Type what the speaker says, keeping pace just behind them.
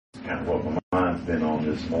kind of what my mind's been on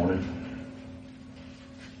this morning.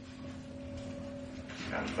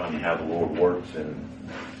 Kind of funny how the Lord works and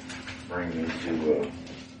brings me to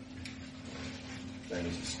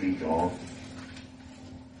things to speak on.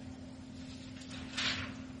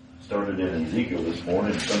 Started in Ezekiel this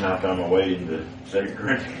morning and somehow found my way into 2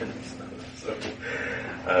 Corinthians.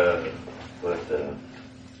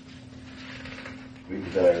 We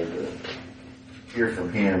desire to hear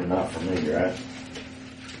from Him, not from me, right?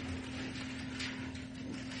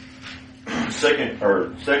 Second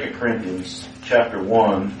Corinthians chapter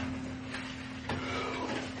 1.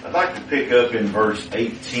 I'd like to pick up in verse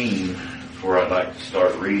 18, where I'd like to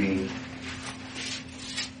start reading.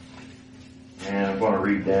 And I'm going to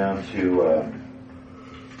read down to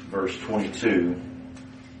verse 22.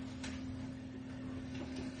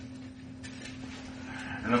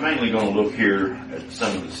 And I'm mainly going to look here at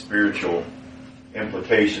some of the spiritual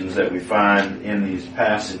implications that we find in these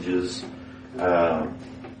passages.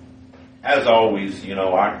 As always,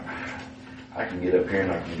 I can get up here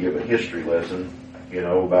and I can give a history lesson,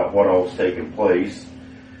 about what all's taking place,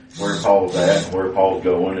 where Paul's at, and where Paul's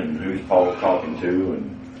going, and who's Paul talking to,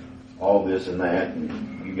 and all this and that.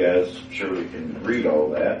 And you guys surely can read all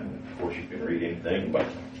that. And of course, you can read anything, but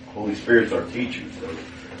the Holy Spirit's our teacher, so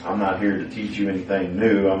I'm not here to teach you anything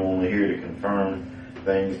new. I'm only here to confirm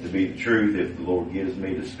things to be the truth if the Lord gives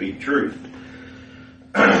me to speak truth.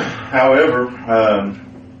 However,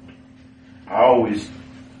 I always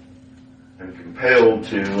am compelled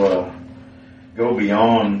to go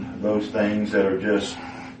beyond those things that are just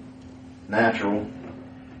natural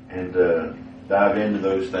and dive into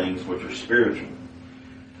those things which are spiritual.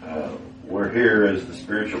 We're here as the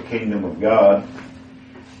spiritual kingdom of God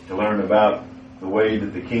to learn about the way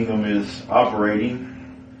that the kingdom is operating,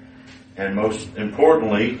 and most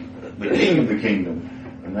importantly, the king of the kingdom.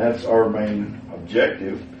 And that's our main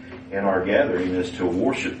objective in our gathering, is to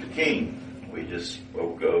worship the king. We just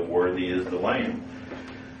spoke of worthy is the Lamb.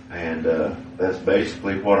 And that's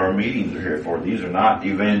basically what our meetings are here for. These are not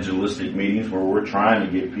evangelistic meetings where we're trying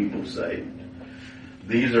to get people saved.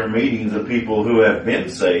 These are meetings of people who have been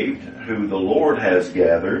saved, who the Lord has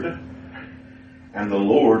gathered, and the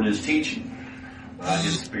Lord is teaching by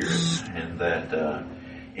His Spirit. And that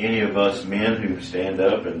any of us men who stand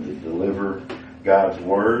up and deliver God's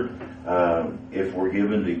Word, if we're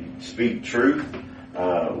given to speak truth,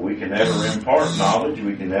 we can never impart knowledge.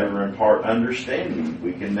 We can never impart understanding.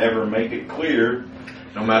 We can never make it clear,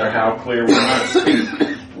 no matter how clear we might speak.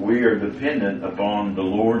 We are dependent upon the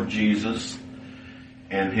Lord Jesus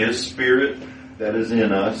and His Spirit that is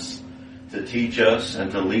in us to teach us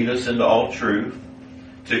and to lead us into all truth,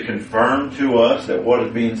 to confirm to us that what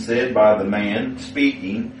is being said by the man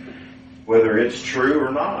speaking, whether it's true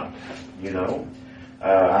or not,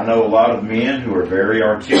 I know a lot of men who are very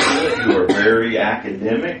articulate, who are very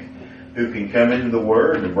academic, who can come into the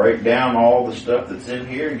Word and break down all the stuff that's in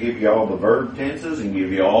here and give you all the verb tenses and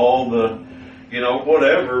give you all the,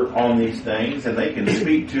 whatever on these things. And they can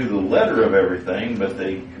speak to the letter of everything, but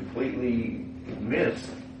they completely miss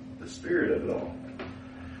the spirit of it all.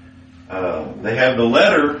 They have the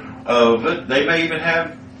letter of it. They may even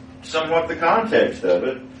have somewhat the context of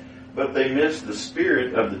it, but they miss the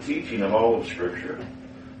spirit of the teaching of all of Scripture.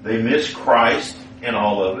 They miss Christ in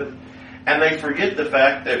all of it. And they forget the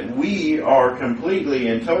fact that we are completely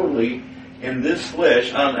and totally in this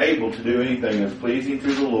flesh unable to do anything that's pleasing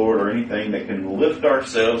to the Lord, or anything that can lift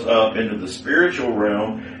ourselves up into the spiritual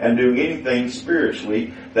realm and do anything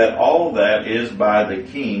spiritually. That all that is by the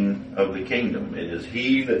King of the kingdom. It is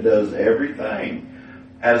He that does everything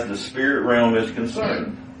as the spirit realm is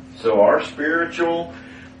concerned. So our spiritual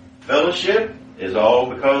fellowship is all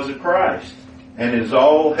because of Christ, and is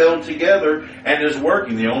all held together and is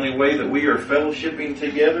working. The only way that we are fellowshipping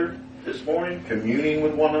together this morning, communing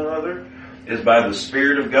with one another, is by the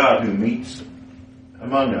Spirit of God who meets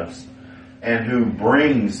among us and who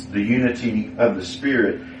brings the unity of the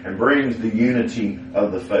Spirit and brings the unity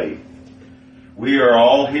of the faith. We are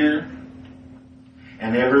all here,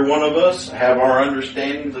 and every one of us have our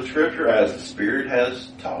understandings of Scripture as the Spirit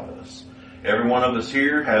has taught us. Every one of us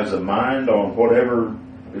here has a mind on whatever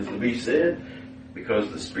is to be said, because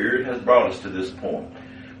the Spirit has brought us to this point.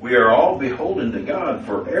 We are all beholden to God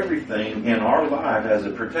for everything in our life as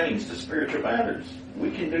it pertains to spiritual matters. We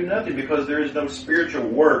can do nothing because there is no spiritual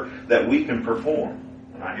work that we can perform.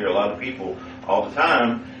 And I hear a lot of people all the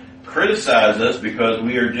time criticize us because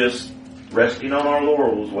we are just resting on our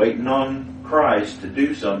laurels, waiting on Christ to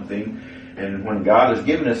do something. And when God has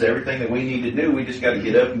given us everything that we need to do, we just got to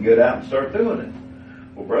get up and get out and start doing it.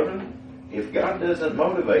 Well, brother, if God doesn't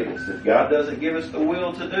motivate us, if God doesn't give us the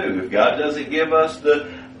will to do, if God doesn't give us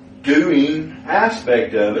the doing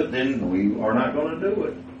aspect of it, then we are not going to do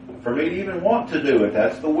it. For me to even want to do it,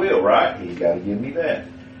 that's the will, right? He's got to give me that.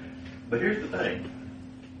 But here's the thing,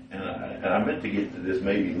 and I meant to get to this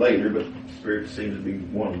maybe later, but the Spirit seems to be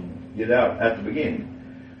wanting to get out at the beginning.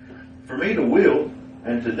 For me to will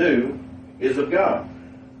and to do is of God.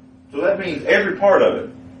 So that means every part of it.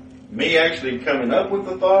 Me actually coming up with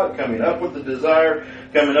the thought, coming up with the desire,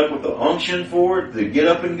 coming up with the unction for it, to get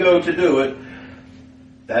up and go to do it,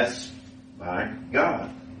 that's by God.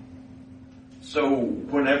 So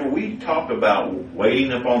whenever we talk about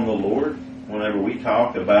waiting upon the Lord, whenever we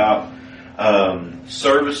talk about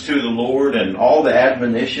service to the Lord and all the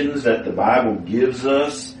admonitions that the Bible gives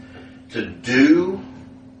us to do,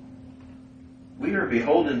 we are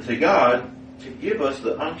beholden to God to give us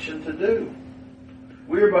the unction to do.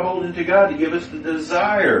 We are beholden to God to give us the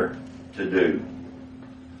desire to do.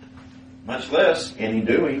 Much less any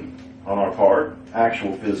doing on our part,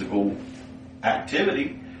 actual physical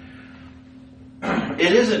activity.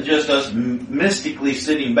 It isn't just us mystically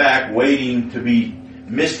sitting back waiting to be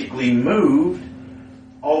mystically moved,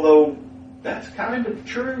 although that's kind of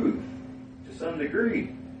true to some degree.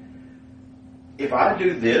 If I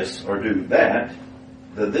do this or do that,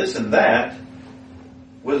 the this and that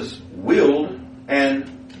was willed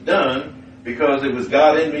and done because it was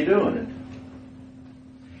God in me doing it.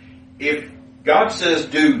 If God says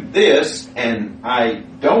do this and I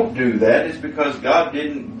don't do that, it's because God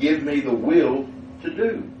didn't give me the will to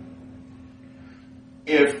do.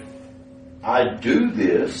 If I do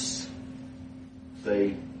this,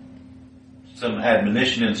 say some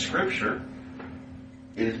admonition in Scripture,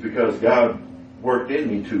 it is because God worked in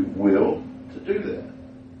me to will to do that.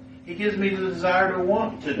 He gives me the desire to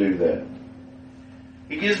want to do that.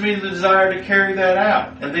 He gives me the desire to carry that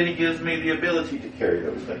out. And then He gives me the ability to carry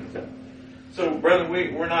those things out. So, brother,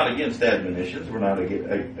 we're not against admonitions. We're not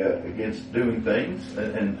against doing things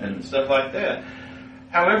and stuff like that.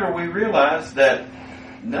 However, we realize that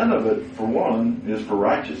none of it, for one, is for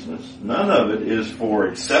righteousness. None of it is for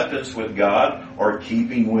acceptance with God or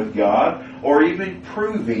keeping with God or even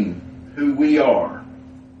proving who we are.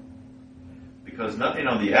 Because nothing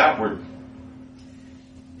on the outward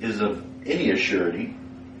is of any assurity,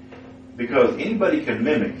 because anybody can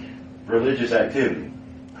mimic religious activity.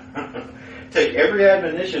 Take every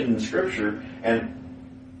admonition in Scripture and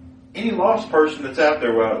any lost person that's out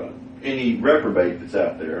there, well, any reprobate that's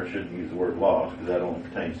out there, I shouldn't use the word lost because that only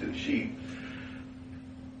pertains to the sheep.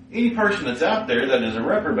 Any person that's out there that is a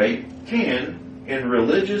reprobate can, in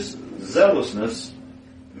religious zealousness,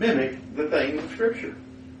 mimic the things of Scripture.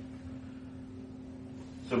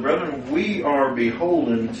 So, brethren, we are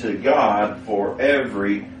beholden to God for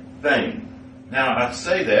everything. Now, I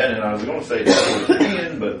say that, and I was going to say that towards the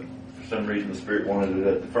end, but for some reason the Spirit wanted it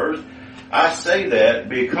at the first. I say that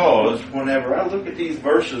because whenever I look at these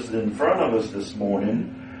verses in front of us this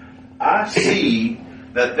morning, I see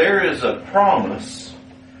that there is a promise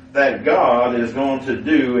that God is going to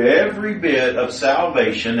do every bit of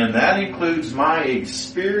salvation, and that includes my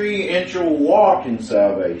experiential walk in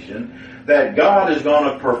salvation, that God is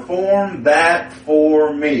going to perform that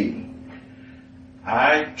for me.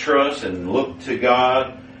 I trust and look to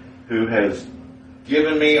God who has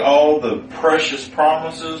given me all the precious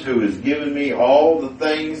promises, who has given me all the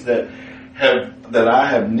things that I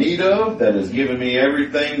have need of, that has given me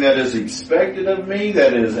everything that is expected of me,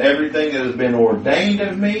 that is everything that has been ordained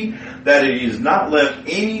of me, that He has not left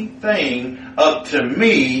anything up to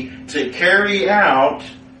me to carry out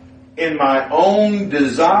in my own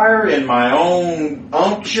desire, in my own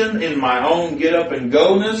unction, in my own get up and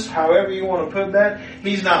go-ness, however you want to put that.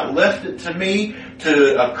 He's not left it to me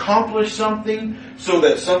to accomplish something so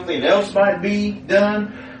that something else might be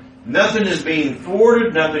done. Nothing is being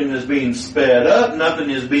thwarted, nothing is being sped up, nothing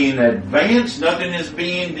is being advanced, nothing is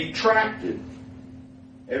being detracted.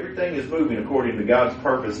 Everything is moving according to God's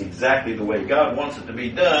purpose exactly the way God wants it to be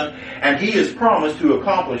done, and He has promised to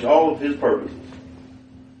accomplish all of His purposes.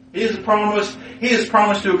 He has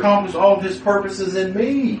promised to accomplish all of His purposes in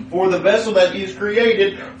me for the vessel that He's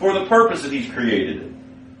created, for the purpose that He's created it.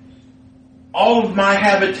 All of my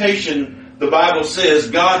habitation, the Bible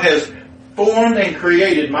says, God has formed and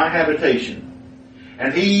created my habitation.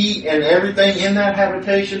 And He and everything in that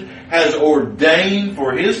habitation has ordained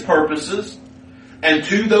for His purposes. And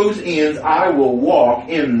to those ends, I will walk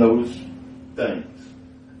in those things.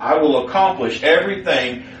 I will accomplish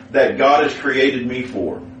everything that God has created me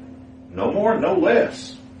for. No more, no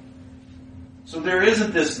less. So there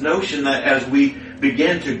isn't this notion that as we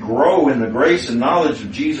begin to grow in the grace and knowledge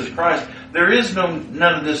of Jesus Christ, there is none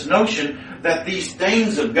of this notion that these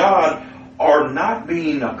things of God are not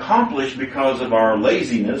being accomplished because of our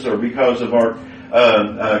laziness or because of our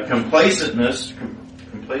complacentness.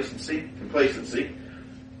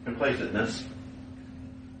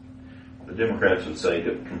 The Democrats would say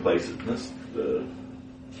complacentness. The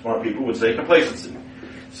smart people would say complacency.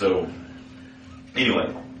 So,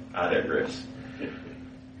 anyway, I digress.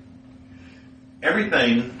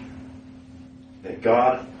 Everything that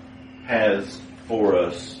God has for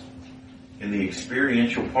us in the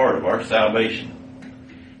experiential part of our salvation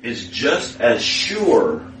is just as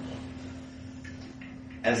sure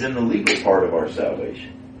as in the legal part of our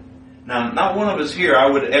salvation. Now, not one of us here, I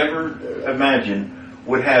would ever imagine,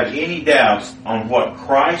 would have any doubts on what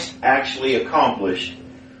Christ actually accomplished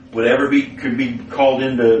could be called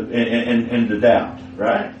into doubt,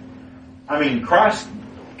 right? I mean, Christ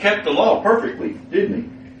kept the law perfectly, didn't he?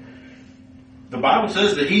 The Bible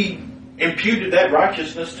says that he imputed that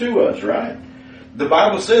righteousness to us, right? The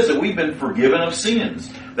Bible says that we've been forgiven of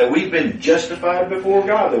sins, that we've been justified before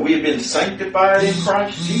God, that we have been sanctified in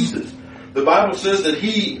Christ Jesus. The Bible says that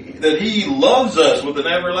He loves us with an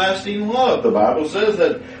everlasting love. The Bible says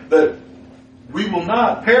that we will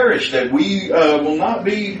not perish, that we will not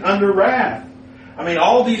be under wrath. I mean,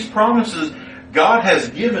 all these promises God has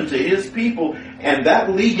given to His people, and that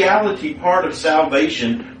legality part of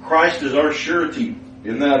salvation, Christ is our surety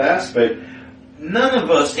in that aspect. None of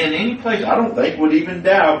us in any place, I don't think, would even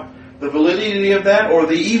doubt the validity of that, or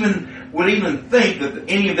would even think that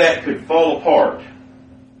any of that could fall apart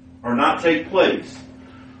or not take place.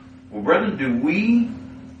 Well, brethren, do we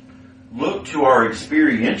look to our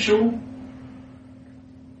experiential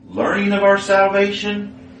learning of our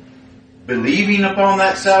salvation, believing upon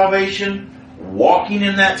that salvation, walking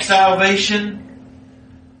in that salvation?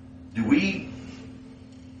 Do we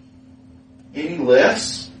any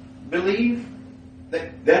less believe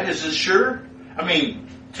that is as sure? I mean,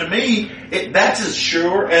 to me, that's as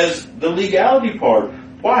sure as the legality part.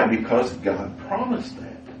 Why? Because God promised that.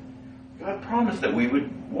 God promised that we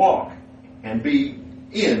would walk and be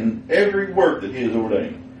in every work that He has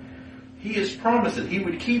ordained. He has promised that He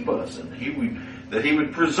would keep us, and that He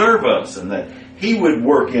would preserve us, and that He would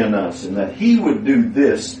work in us, and that He would do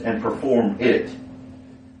this and perform it.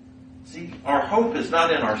 See, our hope is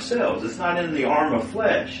not in ourselves. It's not in the arm of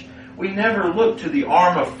flesh. We never look to the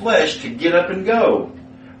arm of flesh to get up and go.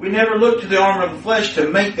 We never look to the arm of the flesh to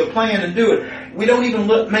make the plan and do it. We don't even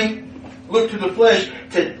look to the flesh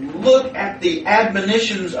to look at the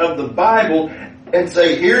admonitions of the Bible and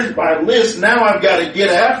say, here's my list, now I've got to get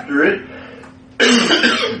after it.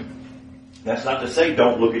 That's not to say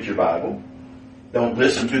don't look at your Bible. Don't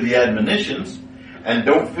listen to the admonitions. And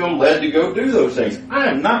don't feel led to go do those things. I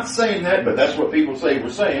am not saying that, but that's what people say we're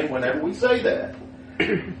saying whenever we say that.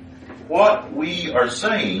 What we are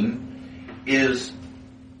saying is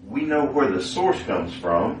we know where the source comes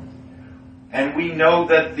from, and we know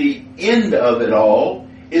that the end of it all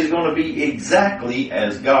is going to be exactly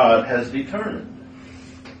as God has determined.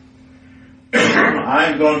 I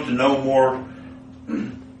am going to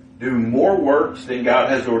do more works than God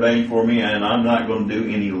has ordained for me, and I'm not going to do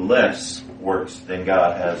any less works than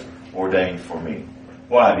God has ordained for me.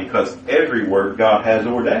 Why? Because every work God has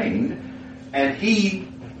ordained, and He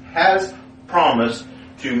has promised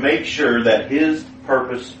to make sure that His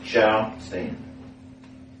purpose shall stand.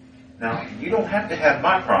 Now, you don't have to have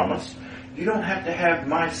my promise. You don't have to have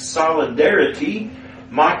my solidarity,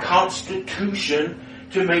 my constitution,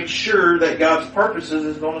 to make sure that God's purposes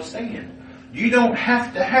is going to stand. You don't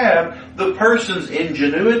have to have the person's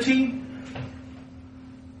ingenuity,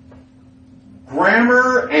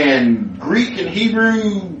 grammar, and Greek and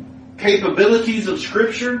Hebrew capabilities of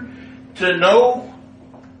Scripture to know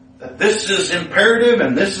that this is imperative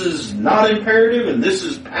and this is not imperative, and this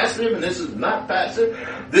is passive and this is not passive.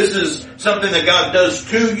 This is something that God does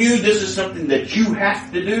to you. This is something that you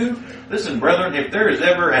have to do. Listen, brethren, if there is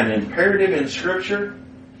ever an imperative in Scripture,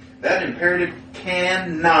 that imperative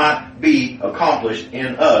cannot be accomplished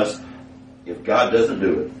in us if God doesn't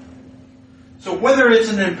do it. So whether it's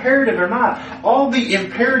an imperative or not, all the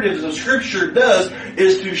imperatives of Scripture does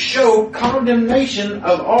is to show condemnation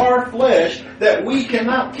of our flesh, that we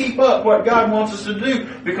cannot keep up what God wants us to do,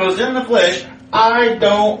 because in the flesh, I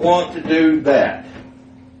don't want to do that.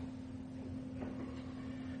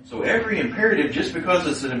 So every imperative, just because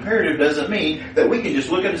it's an imperative, doesn't mean that we can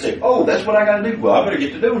just look at it and say, oh, that's what I got to do. Well, I better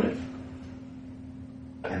get to doing it.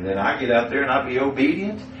 And then I get out there and I be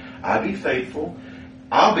obedient. I be faithful.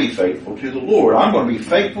 I'll be faithful to the Lord. I'm going to be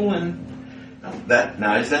faithful in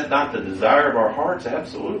Now, is that not the desire of our hearts?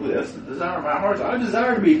 Absolutely. That's the desire of our hearts. I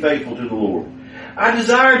desire to be faithful to the Lord. I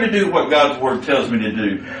desire to do what God's Word tells me to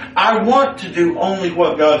do. I want to do only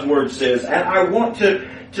what God's Word says. And I want to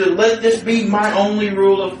let this be my only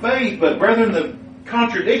rule of faith. But brethren, the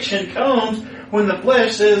contradiction comes when the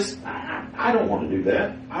flesh says, I don't want to do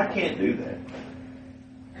that. I can't do that.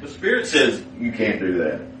 The Spirit says, you can't do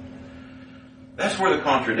that. That's where the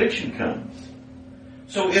contradiction comes.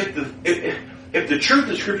 So if the truth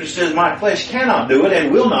of Scripture says my flesh cannot do it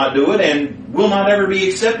and will not do it and will not ever be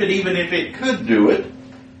accepted even if it could do it,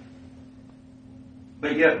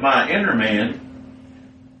 but yet my inner man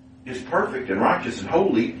is perfect and righteous and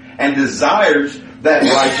holy and desires that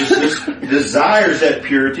righteousness, desires that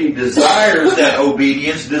purity, desires that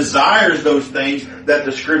obedience, desires those things that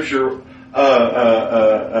the Scripture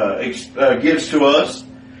gives to us,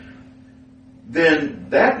 then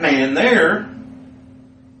that man there,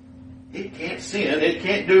 it can't sin, it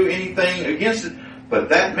can't do anything against it, but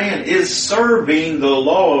that man is serving the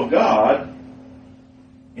law of God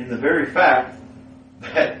in the very fact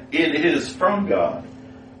that it is from God.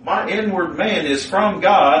 My inward man is from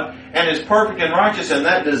God and is perfect and righteous, and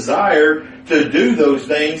that desire to do those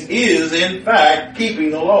things is in fact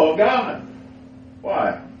keeping the law of God.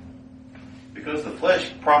 Why? Because the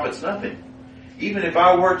flesh profits nothing. Even if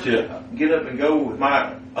I were to get up and go with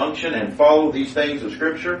my unction and follow these things of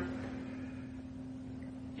Scripture,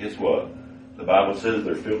 guess what? The Bible says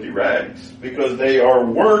they're filthy rags because they are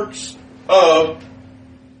works of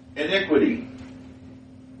iniquity.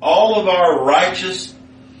 All of our righteous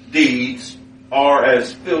deeds are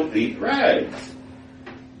as filthy rags.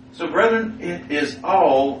 So brethren, it is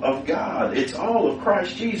all of God. It's all of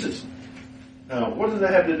Christ Jesus. Now, what does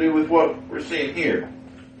that have to do with what we're seeing here?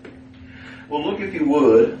 Well, look if you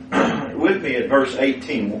would, with me at verse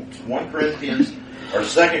 18. 1 Corinthians, or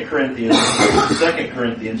 2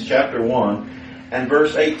 Corinthians chapter 1 and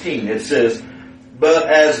verse 18. It says, "But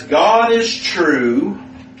as God is true,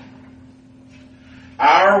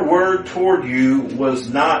 our word toward you was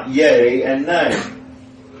not yea and nay."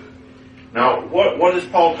 Now, what is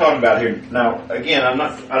Paul talking about here? Now, again, I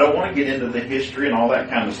don't want to get into the history and all that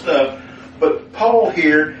kind of stuff, but Paul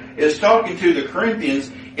here is talking to the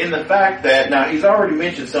Corinthians in the fact that, now he's already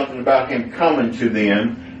mentioned something about him coming to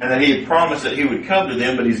them, and that he had promised that he would come to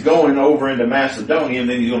them, but he's going over into Macedonia, and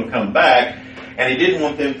then he's going to come back, and he didn't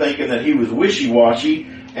want them thinking that he was wishy-washy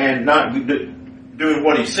and not doing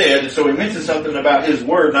what he said, so he mentioned something about his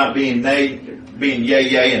word not being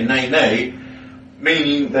yea, and nay,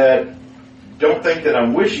 meaning that don't think that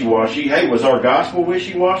I'm wishy-washy. Hey, was our gospel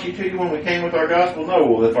wishy-washy to you when we came with our gospel? No.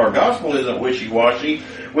 Well, if our gospel isn't wishy-washy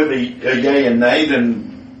with a yea and nay, then,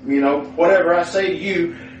 whatever I say to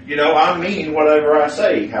you, I mean whatever I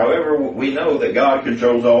say. However, we know that God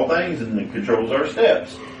controls all things and controls our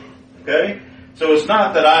steps. Okay? So it's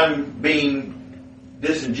not that I'm being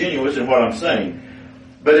disingenuous in what I'm saying.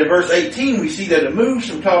 But in verse 18, we see that it moves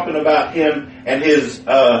from talking about him and his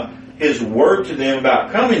word to them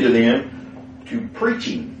about coming to them to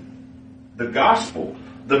preaching the gospel,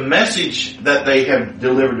 the message that they have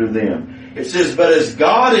delivered to them. It says, "But as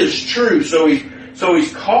God is true," so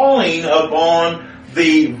he's calling upon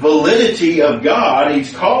the validity of God.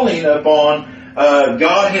 He's calling upon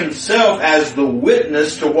God Himself as the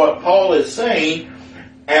witness to what Paul is saying.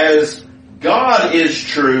 As God is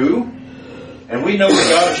true, and we know that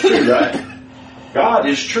God is true, right? God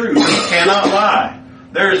is true. He cannot lie.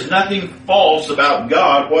 There is nothing false about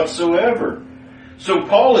God whatsoever. So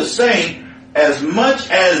Paul is saying, as much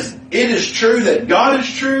as it is true that God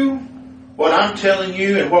is true, what I'm telling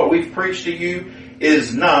you and what we've preached to you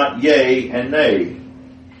is not yea and nay.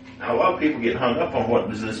 Now, a lot of people get hung up on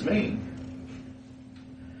what does this mean.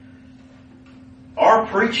 Our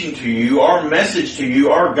preaching to you, our message to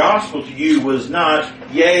you, our gospel to you was not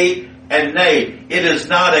yea and nay. It is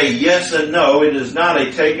not a yes and no. It is not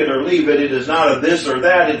a take it or leave it. It is not a this or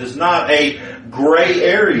that. It is not a gray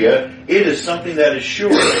area. It is something that is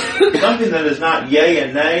sure. Something that is not yea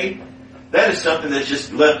and nay, that is something that's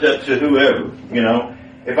just left up to whoever.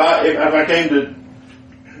 If I came to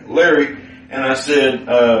Larry and I said,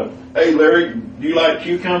 "Hey Larry, do you like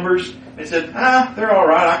cucumbers?" He said, "They're all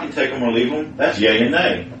right. I can take them or leave them." That's yea and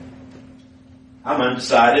nay. I'm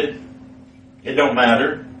undecided. It don't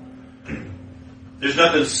matter. There's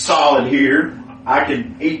nothing solid here. I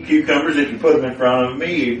can eat cucumbers if you put them in front of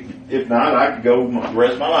me. If not, I could go the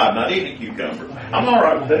rest of my life not eating a cucumber. I'm all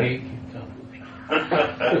right with that.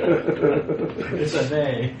 It's a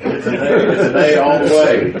nay. It's a nay. It's a nay all the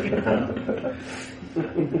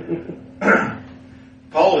way.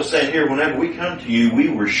 Paul is saying here, whenever we come to you, we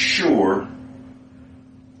were sure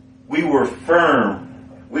We were firm.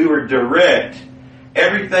 We were direct.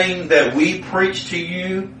 Everything that we preached to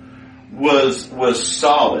you was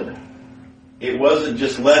solid. It wasn't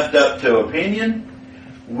just left up to opinion.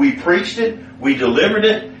 We preached it. We delivered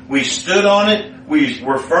it. We stood on it. We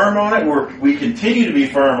were firm on it. We continue to be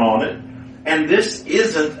firm on it. And this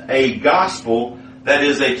isn't a gospel that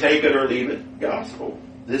is a take it or leave it gospel.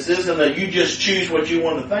 This isn't a you just choose what you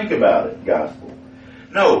want to think about it gospel.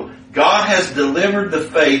 No, God has delivered the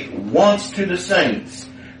faith once to the saints.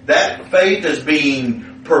 That faith is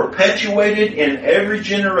being perpetuated in every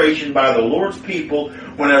generation by the Lord's people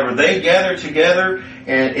whenever they gather together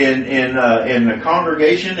in a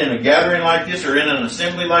congregation, in a gathering like this, or in an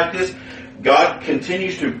assembly like this. God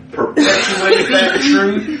continues to perpetuate that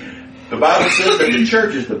truth. The Bible says that the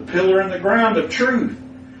church is the pillar and the ground of truth.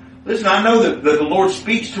 Listen, I know that the Lord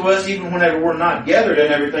speaks to us even whenever we're not gathered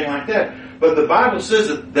and everything like that. But the Bible says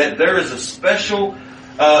that there is a special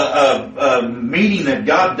meeting that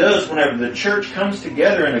God does whenever the church comes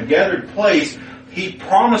together in a gathered place. He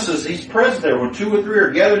promises He's present there. When 2 or 3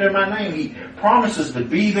 are gathered in my name, He promises to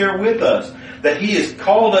be there with us. That He has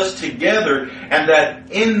called us together, and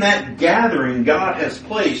that in that gathering God has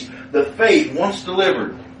placed the faith once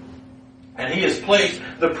delivered. And He has placed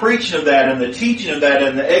the preaching of that, and the teaching of that,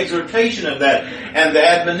 and the exhortation of that, and the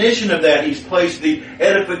admonition of that. He's placed the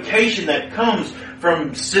edification that comes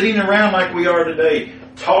from sitting around like we are today,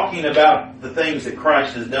 talking about the things that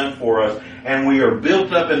Christ has done for us. And we are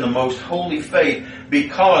built up in the most holy faith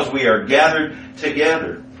because we are gathered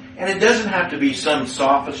together. And it doesn't have to be some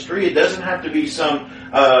sophistry. It doesn't have to be some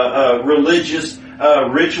religious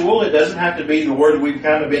ritual. It doesn't have to be the word we've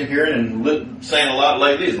kind of been hearing and saying a lot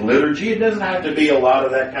lately is liturgy. It doesn't have to be a lot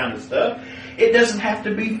of that kind of stuff. It doesn't have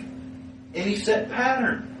to be any set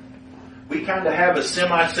pattern. We kind of have a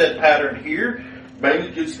semi-set pattern here,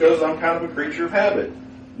 mainly just because I'm kind of a creature of habit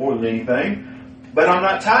more than anything. But I'm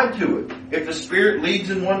not tied to it. If the Spirit leads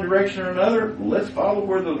in one direction or another, let's follow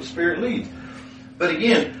where the Spirit leads. But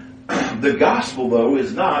again, the gospel, though,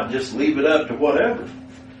 is not just leave it up to whatever.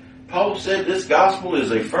 Paul said this gospel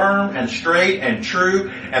is a firm and straight and true,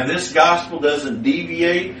 and this gospel doesn't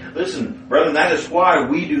deviate. Listen, brethren, that is why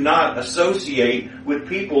we do not associate with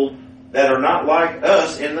people that are not like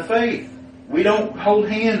us in the faith. We don't hold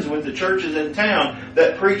hands with the churches in town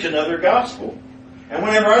that preach another gospel. And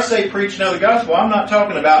whenever I say preach another gospel, I'm not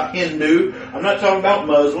talking about Hindu, I'm not talking about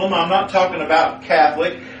Muslim, I'm not talking about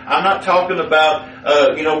Catholic, I'm not talking about,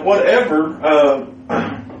 whatever,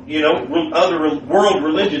 other world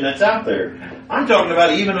religion that's out there. I'm talking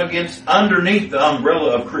about even underneath the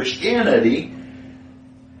umbrella of Christianity.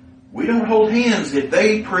 We don't hold hands if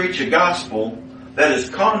they preach a gospel that is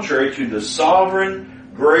contrary to the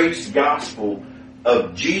sovereign grace gospel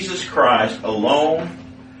of Jesus Christ alone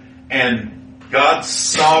and God's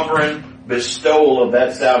sovereign bestowal of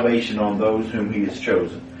that salvation on those whom He has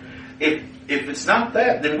chosen. If it's not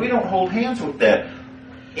that, then we don't hold hands with that.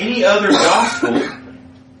 Any other gospel,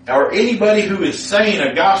 or anybody who is saying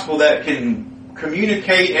a gospel that can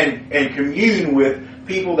communicate and commune with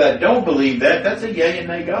people that don't believe that, that's a yea and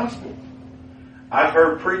nay gospel. I've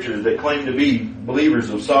heard preachers that claim to be believers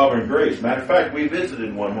of sovereign grace. Matter of fact, we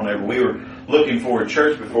visited one whenever we were looking for a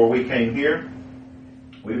church before we came here.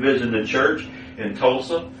 We visited a church in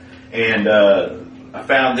Tulsa, and I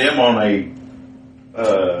found them on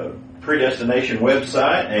a predestination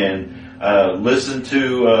website and listened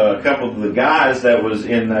to a couple of the guys that was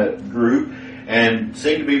in that group and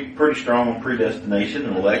seemed to be pretty strong on predestination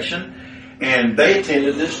and election. And they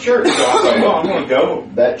attended this church. So I thought, well, I'm going to go.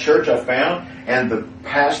 That church I found, and the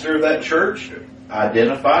pastor of that church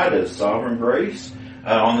identified as Sovereign Grace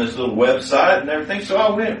on this little website and everything. So I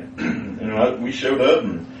went. We showed up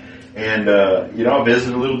and I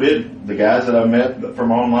visited a little bit the guys that I met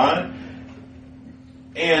from online.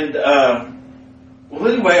 And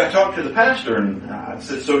anyway, I talked to the pastor and I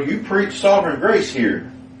said, so you preach sovereign grace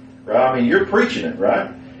here, right? I mean, you're preaching it,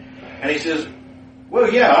 right? And he says, well,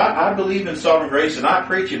 yeah, I believe in sovereign grace and I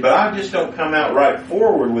preach it, but I just don't come out right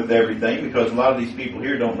forward with everything because a lot of these people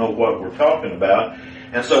here don't know what we're talking about.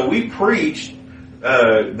 And so we preached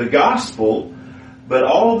the gospel, but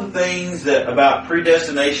all the things that about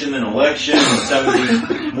predestination and election and some of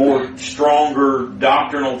these more stronger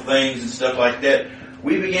doctrinal things and stuff like that,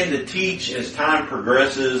 we begin to teach as time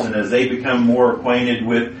progresses and as they become more acquainted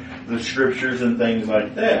with the scriptures and things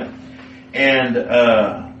like that. And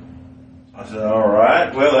I said, all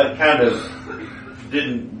right, well, that kind of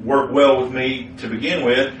didn't work well with me to begin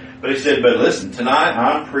with. But he said, but listen, tonight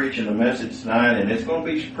I'm preaching a message tonight, and it's going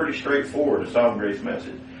to be pretty straightforward, a sovereign grace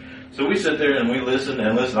message. So we sat there and we listened.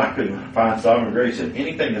 I couldn't find sovereign grace in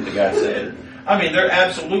anything that the guy said. I mean, there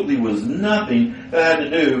absolutely was nothing that had to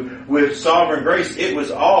do with sovereign grace. It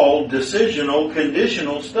was all decisional,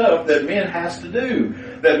 conditional stuff that men has to do,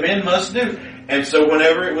 that men must do. And so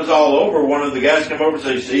whenever it was all over, one of the guys come over and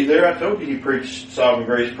say, see there, I told you he preached sovereign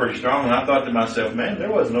grace pretty strong. And I thought to myself, man,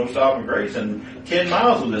 there was no sovereign grace in 10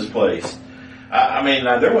 miles of this place. I mean,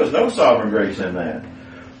 there was no sovereign grace in that.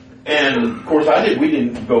 And of course we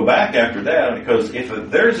didn't go back after that, because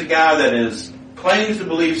if there's a guy that claims to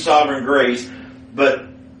believe sovereign grace, but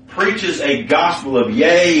preaches a gospel of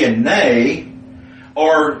yea and nay,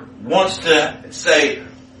 or wants to say,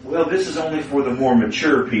 well, this is only for the more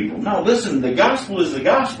mature people. No, listen, the gospel is the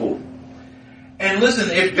gospel. And listen,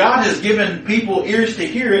 if God has given people ears to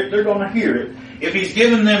hear it, they're going to hear it. If He's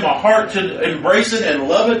given them a heart to embrace it and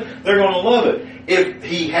love it, they're going to love it. If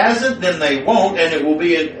He hasn't, then they won't, and it will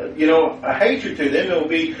be a hatred to them. It will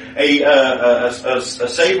be a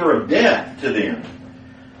savor of death to them.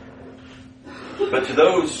 But to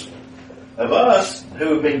those of us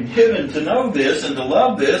who have been given to know this and to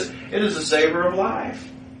love this, it is a savor of life.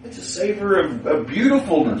 It's a savor of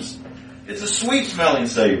beautifulness. It's a sweet-smelling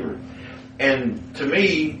savor. And to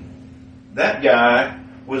me, that guy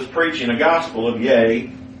was preaching a gospel of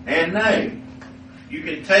yea and nay. You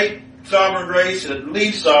can take sovereign grace and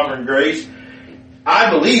leave sovereign grace. I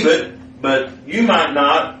believe it, but you might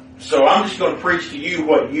not. So I'm just going to preach to you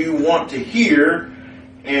what you want to hear.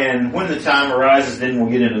 And when the time arises, then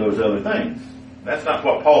we'll get into those other things. That's not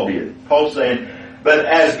what Paul did. Paul's saying, but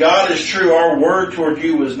as God is true, our word toward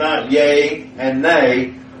you was not yea and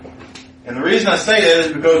nay. And the reason I say that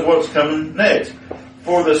is because what's coming next.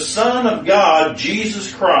 For the Son of God,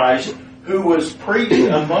 Jesus Christ, who was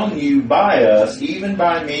preached among you by us, even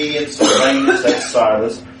by me and Silvanus, that's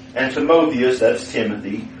Silas, and Timotheus, that's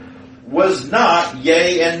Timothy, was not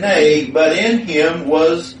yea and nay, but in him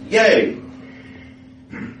was yea.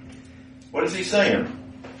 What is he saying?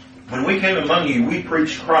 When we came among you, we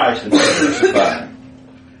preached Christ and Him crucified.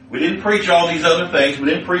 We didn't preach all these other things. We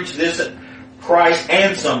didn't preach this, Christ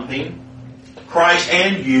and something, Christ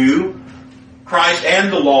and you, Christ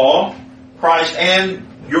and the law, Christ and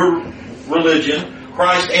your religion,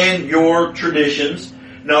 Christ and your traditions.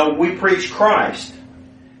 No, we preach Christ.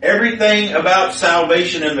 Everything about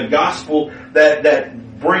salvation and the gospel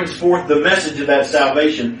that brings forth the message of that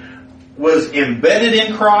salvation was embedded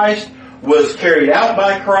in Christ, was carried out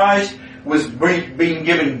by Christ, was being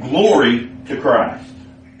given glory to Christ.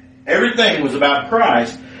 Everything was about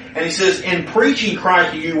Christ. And he says, in preaching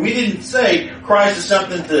Christ to you, we didn't say Christ is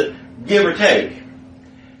something to give or take,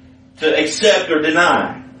 to accept or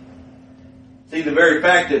deny. See, the very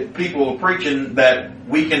fact that people are preaching that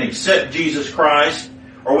we can accept Jesus Christ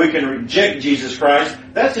or we can reject Jesus Christ,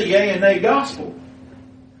 that's a yea and nay gospel.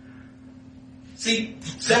 See,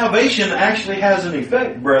 salvation actually has an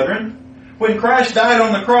effect, brethren. When Christ died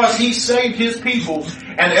on the cross, He saved His people,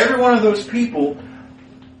 and every one of those people,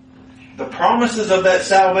 the promises of that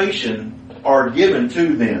salvation are given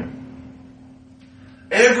to them.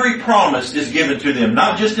 Every promise is given to them,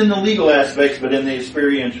 not just in the legal aspects, but in the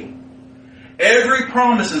experiential. Every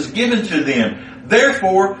promise is given to them.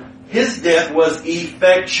 Therefore, His death was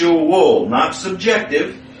effectual, not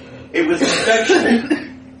subjective. It was effectual.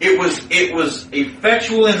 It was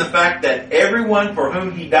effectual in the fact that everyone for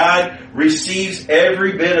whom He died receives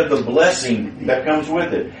every bit of the blessing that comes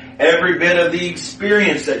with it. Every bit of the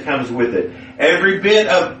experience that comes with it. Every bit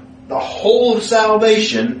of the whole of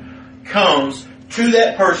salvation comes to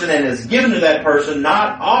that person and is given to that person,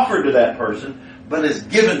 not offered to that person, but is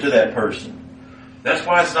given to that person. That's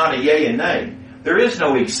why it's not a yea and nay. There is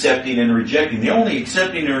no accepting and rejecting. The only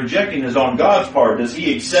accepting and rejecting is on God's part. Does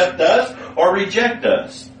He accept us or reject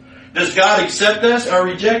us? Does God accept us or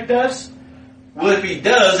reject us? Well, if He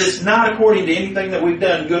does, it's not according to anything that we've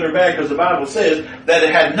done, good or bad, because the Bible says that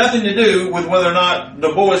it had nothing to do with whether or not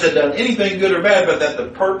the boys had done anything good or bad, but that the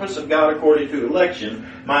purpose of God according to election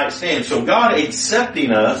might stand. So God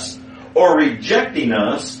accepting us or rejecting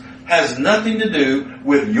us has nothing to do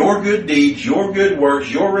with your good deeds, your good works,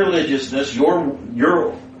 your religiousness,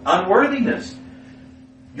 your unworthiness.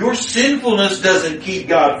 Your sinfulness doesn't keep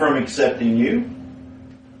God from accepting you.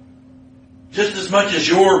 Just as much as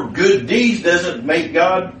your good deeds doesn't make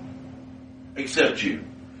God accept you.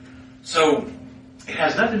 So, it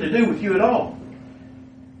has nothing to do with you at all.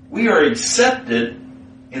 We are accepted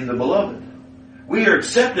in the beloved. We are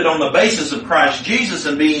accepted on the basis of Christ Jesus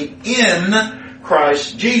and being in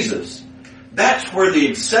Christ Jesus. That's where the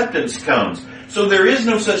acceptance comes. So there is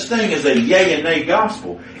no such thing as a yea and nay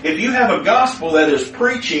gospel. If you have a gospel that is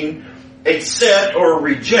preaching accept or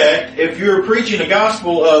reject, if you're preaching a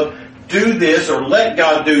gospel of do this or let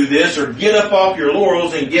God do this or get up off your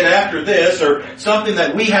laurels and get after this or something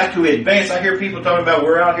that we have to advance. I hear people talking about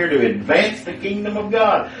we're out here to advance the kingdom of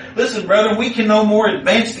God. Listen, brethren, we can no more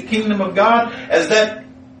advance the kingdom of God as that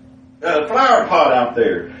flower pot out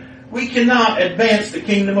there. We cannot advance the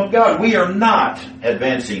kingdom of God. We are not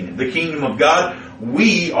advancing the kingdom of God.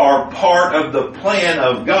 We are part of the plan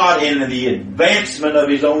of God in the advancement of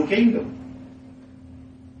His own kingdom.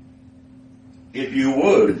 If you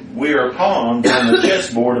would, we are pawns on the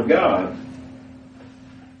chessboard of God.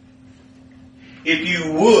 If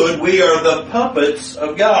you would, we are the puppets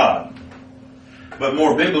of God. But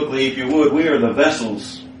more biblically, if you would, we are the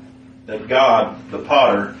vessels that God, the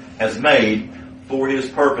potter, has made for His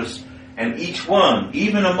purpose. And each one,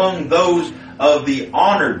 even among those of the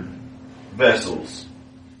honored vessels,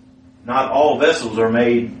 not all vessels are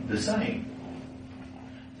made the same.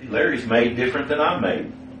 See, Larry's made different than I'm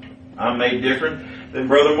made. I'm made different than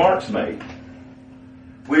Brother Mark's made.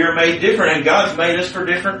 We are made different, and God's made us for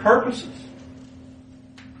different purposes.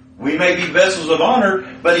 We may be vessels of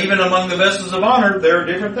honor, but even among the vessels of honor, there are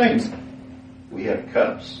different things. We have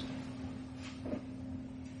cups.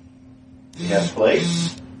 We have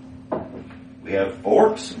plates. We have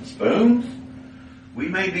forks and spoons. We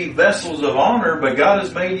may be vessels of honor, but God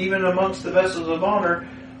has made even amongst the vessels of honor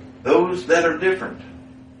those that are different.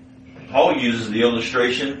 Paul uses the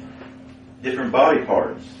illustration, different body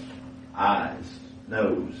parts, eyes,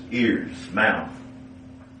 nose, ears, mouth.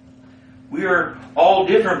 We are all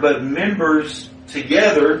different, but members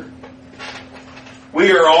together.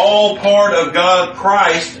 We are all part of God,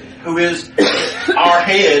 Christ, who is our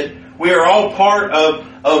head. We are all part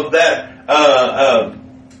of that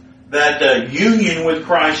union with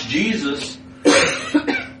Christ Jesus.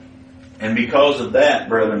 And because of that,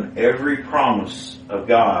 brethren, every promise of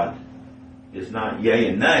God is not yea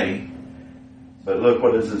and nay. But look,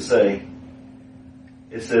 what does it say?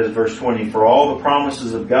 It says, verse 20, for all the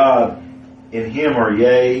promises of God in Him are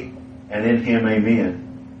yea, and in Him amen.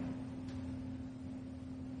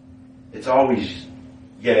 It's always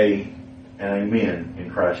yea and amen in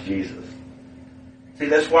Christ Jesus. See,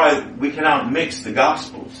 that's why we cannot mix the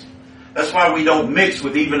Gospels. That's why we don't mix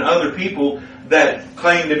with even other people that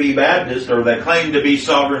claim to be Baptist or that claim to be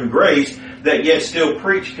sovereign grace that yet still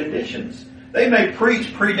preach conditions. They may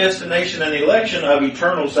preach predestination and election of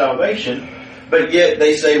eternal salvation, but yet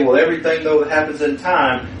they say, well, everything though that happens in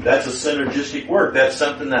time, that's a synergistic work. That's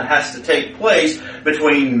something that has to take place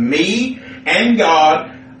between me and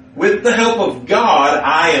God. With the help of God,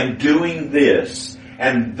 I am doing this.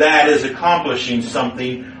 And that is accomplishing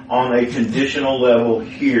something on a conditional level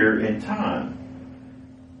here in time.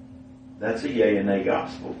 That's a yea and nay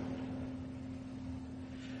gospel.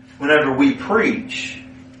 Whenever we preach,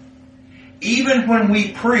 even when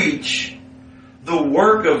we preach the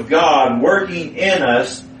work of God working in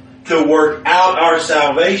us to work out our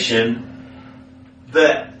salvation,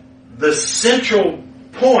 the central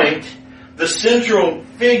point, the central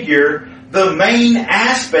figure, the main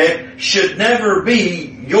aspect should never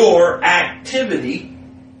be your activity.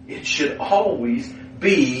 It should always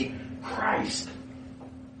be Christ.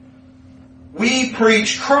 We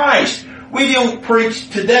preach Christ. We don't preach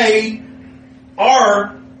today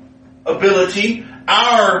our ability,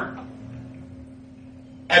 our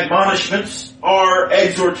admonishments, our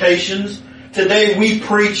exhortations. Today we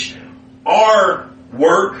preach our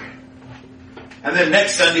work. And then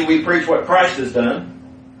next Sunday we preach what Christ has done.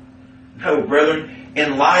 No, brethren,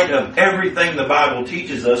 in light of everything the Bible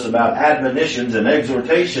teaches us about admonitions and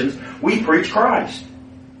exhortations, we preach Christ.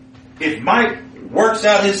 If Mike works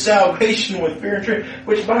out his salvation with fear and trembling,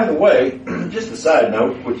 which, by the way, just a side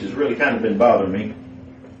note, which has really kind of been bothering me.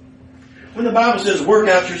 When the Bible says work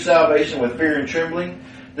out your salvation with fear and trembling,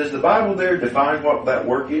 does the Bible there define what that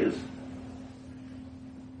work is?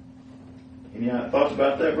 Any thoughts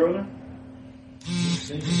about that, brother?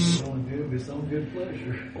 His own good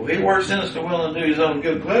pleasure. Well, He works in us to will and do His own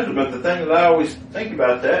good pleasure, but the thing that I always think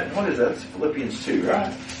about that, what is that? It's Philippians 2,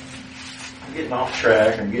 right? I'm getting off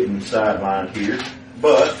track, I'm getting sidelined here,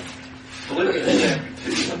 but Philippians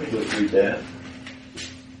chapter 2, let me go read that.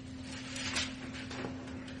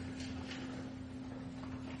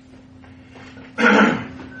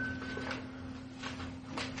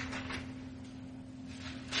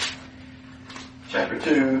 Chapter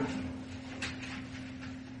 2,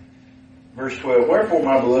 verse 12, wherefore,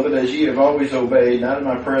 my beloved, as ye have always obeyed, not in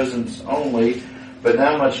my presence only, but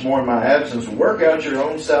now much more in my absence, work out your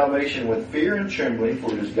own salvation with fear and trembling,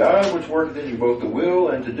 for it is God which worketh in you both to will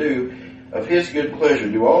and to do of His good pleasure.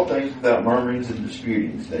 Do all things without murmurings and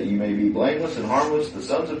disputings, that ye may be blameless and harmless, the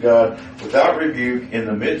sons of God, without rebuke, in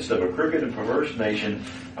the midst of a crooked and perverse nation,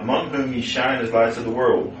 among whom ye shine as lights of the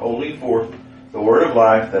world, holding forth the word of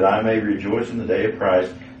life, that I may rejoice in the day of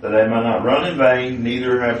Christ, that I may not run in vain,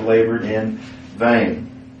 neither have labored in vain.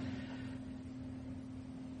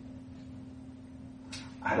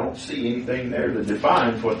 I don't see anything there that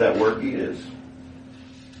defines what that work is.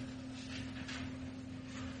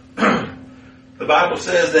 The Bible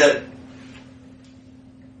says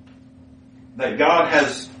that God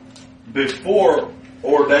has before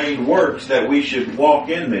ordained works that we should walk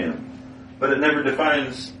in them, but it never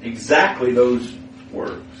defines exactly those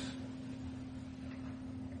works.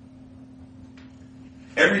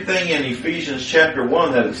 Everything in Ephesians chapter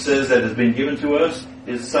 1 that it says that has been given to us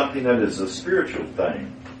is something that is a spiritual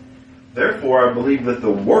thing. Therefore, I believe that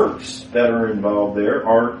the works that are involved there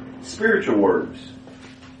are spiritual works.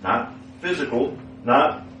 Not physical,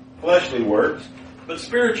 not fleshly works, but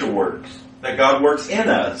spiritual works that God works in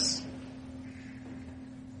us.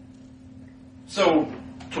 So,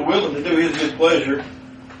 to will and to do His good pleasure,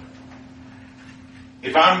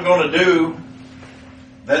 if I'm going to do,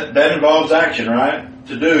 that involves action, right?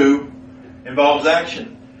 To do involves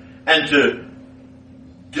action. And to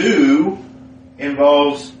do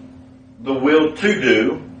involves the will to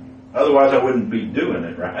do. Otherwise I wouldn't be doing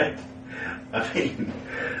it, right? I mean,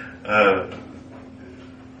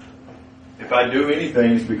 if I do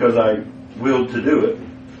anything, it's because I willed to do it.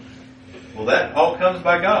 Well, that all comes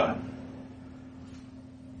by God.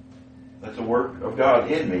 That's a work of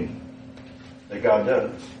God in me that God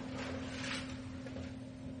does.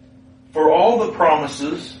 For all the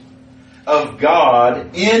promises of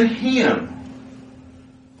God in Him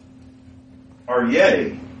are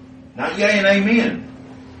yea, not yea and amen.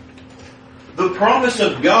 The promise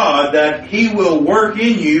of God that He will work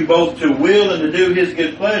in you both to will and to do His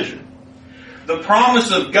good pleasure. The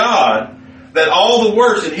promise of God that all the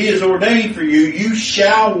works that He has ordained for you, you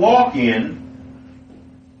shall walk in,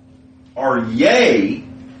 are yea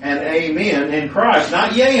and amen in Christ,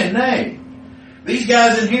 not yea and nay. These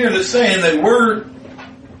guys in here that's saying that we're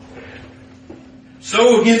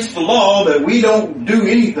so against the law that we don't do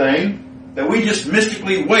anything, that we just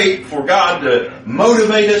mystically wait for God to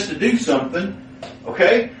motivate us to do something.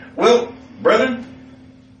 Okay? Well, brethren,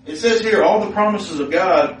 it says here, all the promises of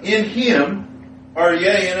God in Him are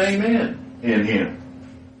yea and amen in Him.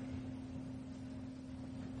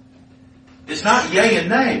 It's not yea and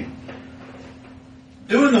nay.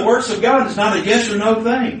 Doing the works of God is not a yes or no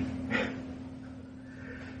thing.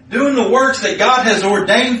 Doing the works that God has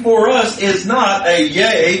ordained for us is not a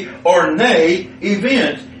yea or nay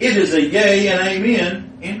event. It is a yea and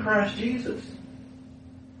amen in Christ Jesus.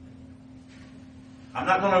 I'm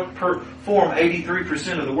not going to perform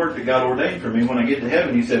 83% of the work that God ordained for me. When I get to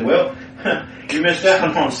heaven, He said, well, you missed out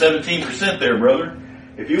on 17% there, brother.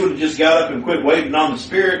 If you would have just got up and quit waiting on the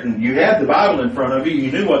Spirit and you had the Bible in front of you,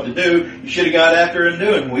 you knew what to do, you should have got after it and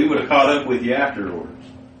do it, and we would have caught up with you afterwards.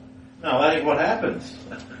 No, that ain't what happens.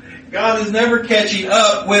 God is never catching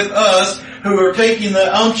up with us who are taking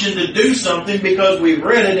the unction to do something because we've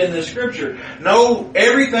read it in the Scripture. No,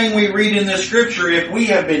 everything we read in the Scripture, if we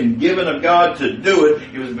have been given of God to do it,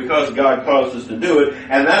 it was because God caused us to do it.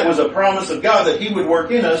 And that was a promise of God that He would work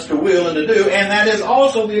in us to will and to do. And that is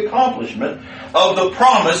also the accomplishment of the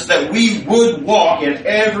promise that we would walk in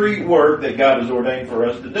every work that God has ordained for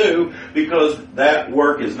us to do, because that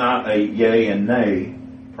work is not a yea and nay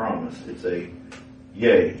promise. It's a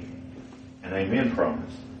yea and amen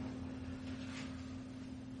promise.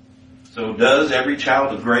 So does every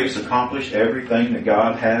child of grace accomplish everything that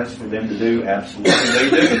God has for them to do? Absolutely they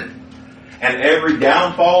do. And every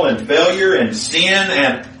downfall and failure and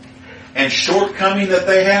sin and shortcoming that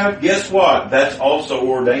they have, guess what? That's also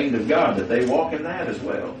ordained of God, that they walk in that as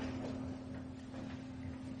well.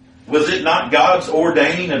 Was it not God's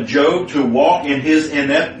ordaining of Job to walk in his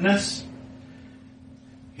ineptness?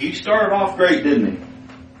 He started off great, didn't he?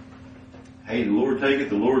 Hey, the Lord taketh,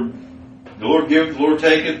 the Lord giveth, the Lord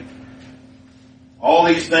taketh. All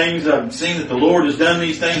these things, I've seen that the Lord has done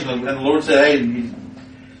these things, and the Lord said, hey,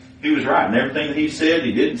 he was right in everything that he said.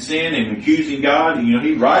 He didn't sin in accusing God. You know,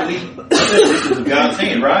 he rightly said this is of God's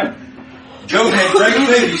hand, right? Job had great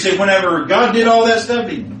faith. He said whenever God did all that stuff,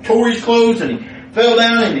 he tore his clothes and he fell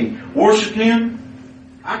down and he worshiped Him.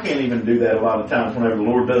 I can't even do that a lot of times whenever the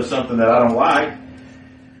Lord does something that I don't like.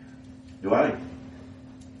 Do I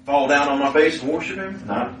fall down on my face and worship Him?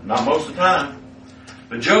 Not most of the time.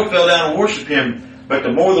 But Job fell down and worshiped Him. But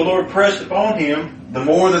the more the Lord pressed upon him, the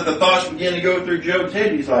more that the thoughts began to go through Job's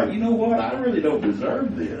head. He's like, you know what? I really don't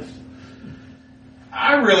deserve this.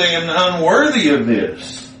 I really am unworthy of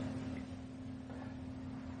this.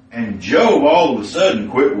 And Job all of a sudden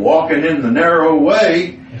quit walking in the narrow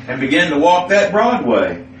way and began to walk that broad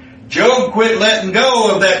way. Job quit letting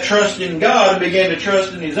go of that trust in God and began to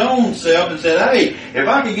trust in his own self and said, hey, if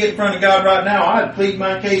I could get in front of God right now, I'd plead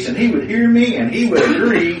my case and He would hear me and He would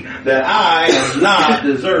agree that I am not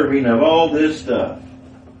deserving of all this stuff.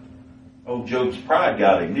 Oh, Job's pride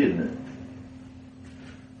got him, didn't it?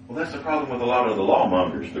 Well, that's the problem with a lot of the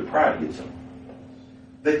lawmongers. Their pride gets them.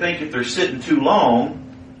 They think if they're sitting too long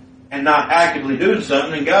and not actively doing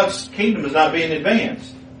something, then God's kingdom is not being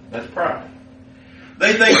advanced. That's pride.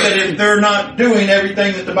 They think that if they're not doing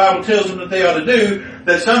everything that the Bible tells them that they ought to do,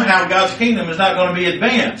 that somehow God's kingdom is not going to be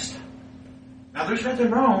advanced. Now, there's nothing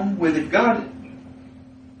wrong with if God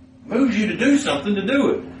moves you to do something, to do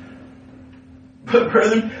it. But,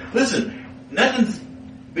 brethren, listen, nothing's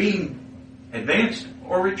being advanced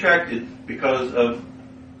or retracted because of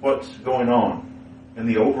what's going on in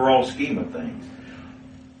the overall scheme of things.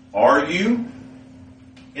 Are you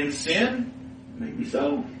in sin? Maybe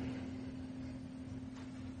so.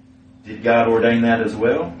 Did God ordain that as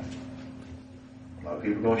well? A lot of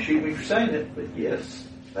people are going to shoot me for saying it, but yes,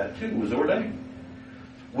 that too was ordained.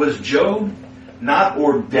 Was Job not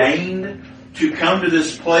ordained to come to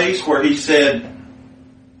this place where he said,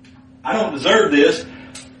 I don't deserve this,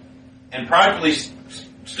 and pridefully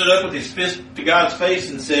stood up with his fist to God's face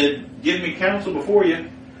and said, give me counsel before you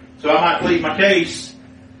so I might plead my case?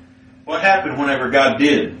 What happened whenever God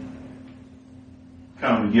did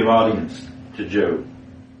come and give audience to Job?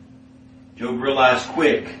 Job realized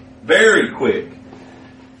quick, very quick,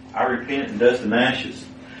 I repent in dust and ashes.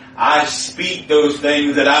 I speak those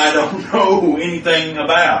things that I don't know anything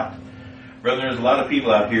about. Brother, there's a lot of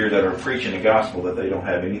people out here that are preaching a gospel that they don't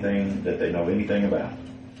have anything, that they know anything about.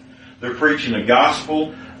 They're preaching a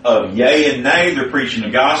gospel of yea and nay. They're preaching a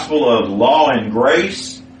gospel of law and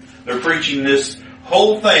grace. They're preaching this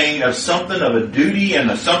whole thing of something of a duty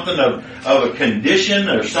and something of a condition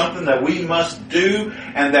or something that we must do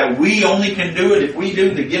and that we only can do it if we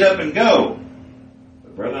do to get up and go.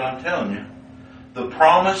 But brother, I'm telling you, the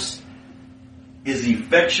promise is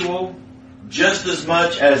effectual just as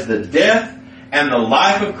much as the death and the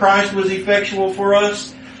life of Christ was effectual for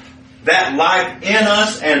us. That life in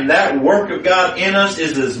us and that work of God in us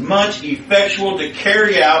is as much effectual to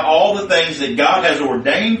carry out all the things that God has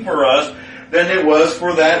ordained for us than it was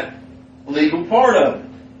for that legal part of it.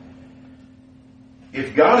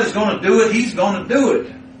 If God is going to do it, He's going to do it.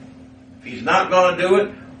 If He's not going to do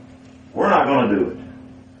it, we're not going to do it.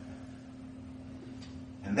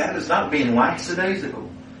 And that is not being lackadaisical.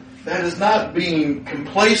 That is not being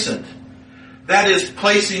complacent. That is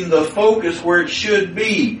placing the focus where it should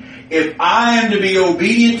be. If I am to be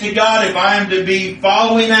obedient to God, if I am to be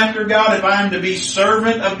following after God, if I am to be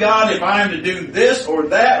servant of God, if I am to do this or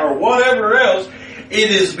that or whatever else,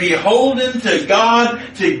 it is beholden to God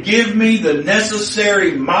to give me the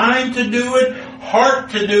necessary mind to do it,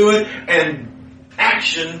 heart to do it, and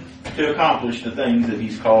action to accomplish the things that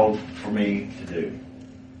He's called for me to do.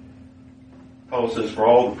 Paul says, for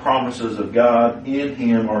all the promises of God in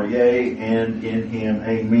Him are yea, and in Him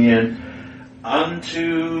amen,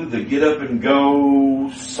 unto the get up and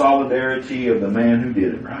go solidarity of the man who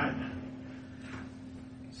did it, right?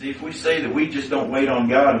 See, if we say that we just don't wait on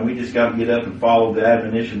God and we just got to get up and follow the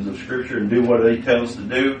admonitions of Scripture and do what they tell us to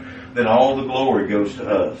do, then all the glory goes to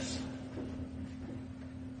us.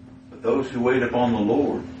 But those who wait upon the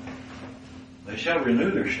Lord, they shall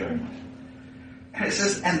renew their strength. And it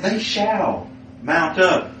says, and they shall mount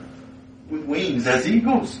up with wings as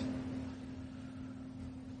eagles.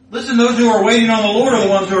 Listen, those who are waiting on the Lord are the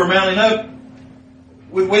ones who are mounting up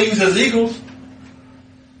with wings as eagles.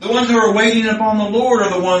 The ones who are waiting upon the Lord are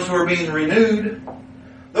the ones who are being renewed.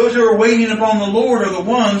 Those who are waiting upon the Lord are the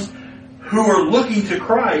ones who are looking to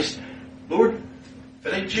Christ. Lord, if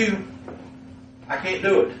it ain't you, I can't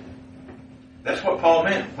do it. That's what Paul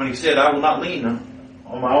meant when he said, I will not lean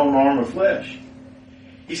on my own arm of flesh.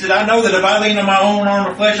 He said, I know that if I lean on my own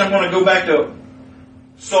arm of flesh, I'm going to go back to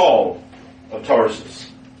Saul of Tarsus.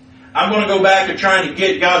 I'm going to go back to trying to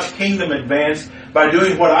get God's kingdom advanced by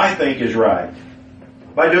doing what I think is right.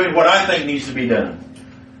 By doing what I think needs to be done.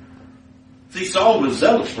 See, Saul was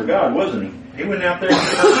zealous for God, wasn't he? He went out there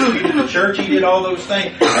and persecuted the church. He did all those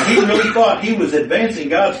things. And he really thought he was advancing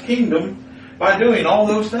God's kingdom by doing all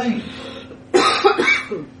those things.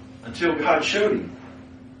 Until God showed him.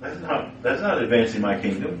 That's not advancing my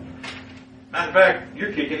kingdom. Matter of fact,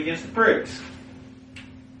 you're kicking against the pricks.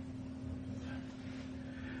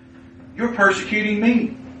 You're persecuting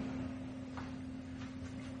me.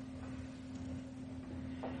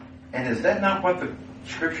 And is that not what the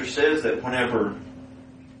Scripture says, that whenever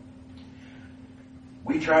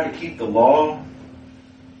we try to keep the law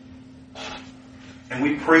and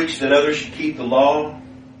we preach that others should keep the law,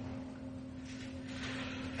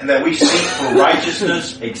 and that we seek for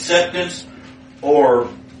righteousness, acceptance, or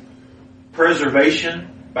preservation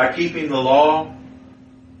by keeping the law,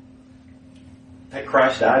 that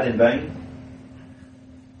Christ died in vain?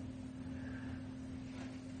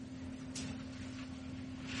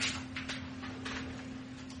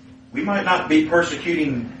 We might not be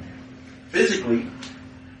persecuting physically,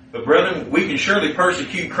 but brethren, we can surely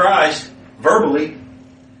persecute Christ verbally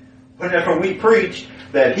whenever we preach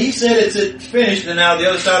that He said it's finished, and now the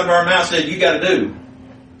other side of our mouth said, you got to do.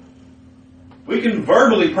 We can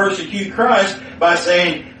verbally persecute Christ by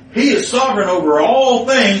saying He is sovereign over all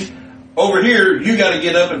things. Over here, you got to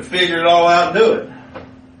get up and figure it all out and do it.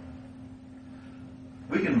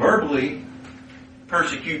 We can verbally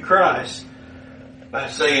persecute Christ by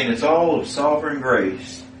saying it's all of sovereign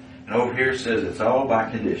grace. And over here it says it's all by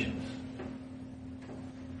conditions.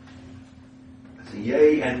 It's a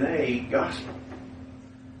yea and nay gospel.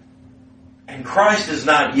 And Christ is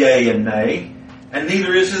not yea and nay, and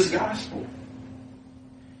neither is His gospel.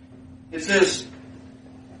 It says,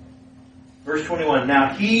 verse 21,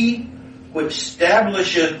 now He which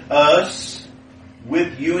establisheth us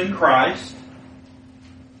with you in Christ,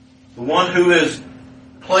 the one who has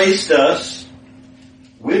placed us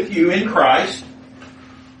with you in Christ,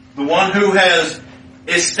 the one who has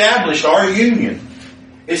established our union,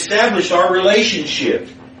 established our relationship,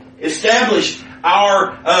 established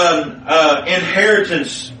our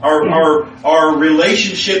inheritance, our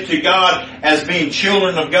relationship to God as being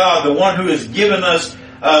children of God, the one who has given us,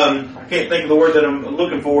 I can't think of the word that I'm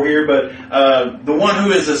looking for here, but the one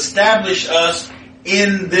who has established us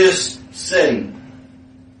in this setting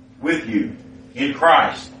with you in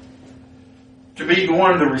Christ, to be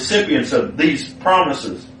one of the recipients of these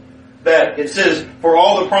promises. That it says, for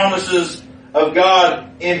all the promises of God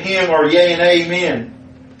in Him are yea and amen.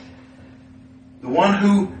 The one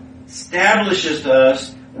who establishes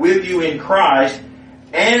us with you in Christ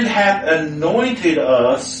and hath anointed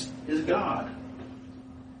us is God.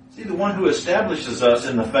 See, the one who establishes us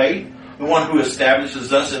in the faith, the one who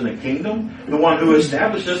establishes us in the kingdom, the one who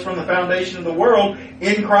established us from the foundation of the world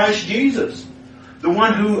in Christ Jesus. The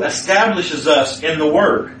one who establishes us in the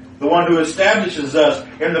work. The one who establishes us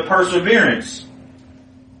in the perseverance.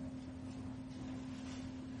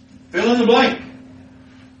 Fill in the blank.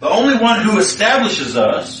 The only one who establishes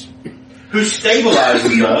us, who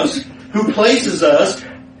stabilizes us, who places us,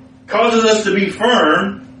 causes us to be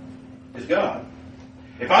firm, is God.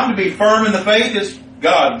 If I'm to be firm in the faith, it's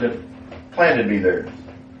God that planted me there.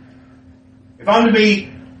 If I'm to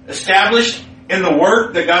be established in the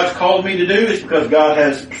work that God's called me to do, it's because God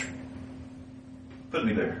has put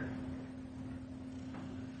me there.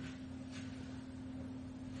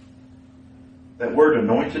 That word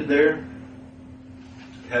anointed there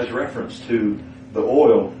has reference to the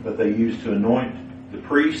oil that they used to anoint the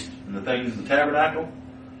priest and the things of the tabernacle.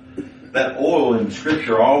 That oil in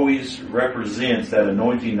Scripture always represents, that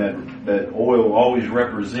anointing, that oil always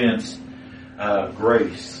represents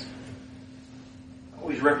grace.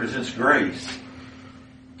 Always represents grace.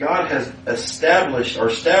 God has established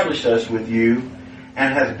us with you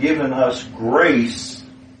and has given us grace,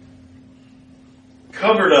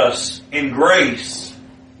 covered us in grace,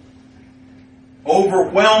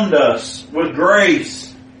 overwhelmed us with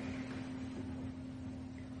grace.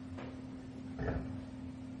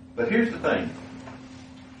 But here's the thing.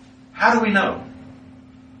 How do we know?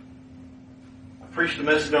 I preached a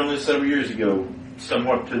message on this several years ago,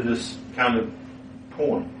 somewhat to this kind of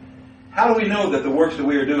point. How do we know that the works that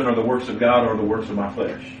we are doing are the works of God or the works of my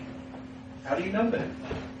flesh? How do you know that?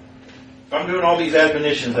 If I'm doing all these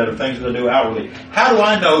admonitions that are things that I do outwardly, how do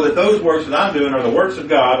I know that those works that I'm doing are the works of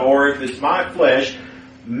God, or if it's my flesh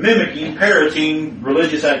mimicking, parroting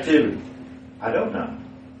religious activity? I don't know.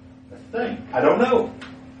 That's the thing. I don't know.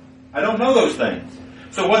 I don't know those things.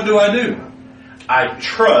 So what do? I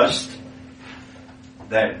trust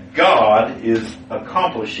that God is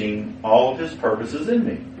accomplishing all of His purposes in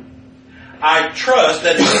me. I trust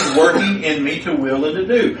that He is working in me to will and to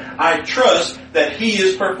do. I trust that He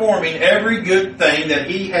is performing every good thing that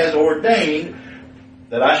He has ordained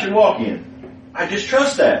that I should walk in. I just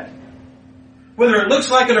trust that. Whether it looks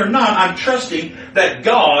like it or not, I'm trusting that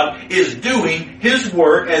God is doing His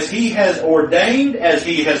work as He has ordained, as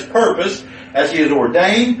He has purposed, as He has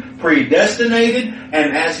ordained, predestinated,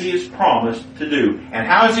 and as He has promised to do. And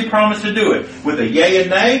how has He promised to do it? With a yea and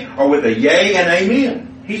nay, or with a yea and amen?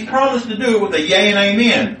 He's promised to do it with a yea and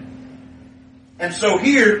amen. And so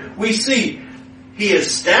here we see He has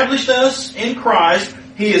established us in Christ.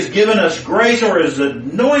 He has given us grace, or has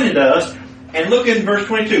anointed us. And look in verse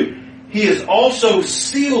 22. He has also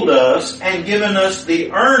sealed us and given us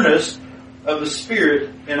the earnest of the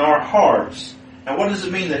Spirit in our hearts. Now what does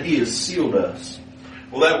it mean that He has sealed us?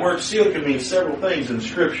 Well, that word sealed can mean several things in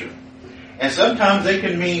Scripture. And sometimes they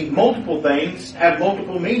can mean multiple things, have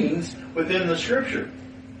multiple meanings within the Scripture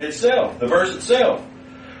itself, the verse itself.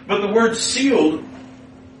 But the word sealed,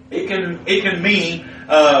 it can mean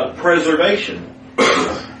preservation.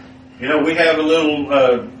 You know, we have a little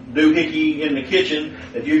doohickey in the kitchen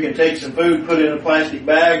that you can take some food, put it in a plastic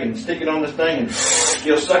bag, and stick it on this thing, and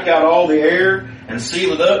you'll suck out all the air and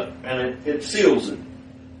seal it up, and it seals it.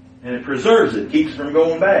 And it preserves it, keeps it from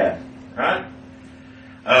going bad. Right?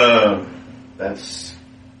 That's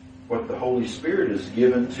what the Holy Spirit is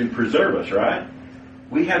given to preserve us, right?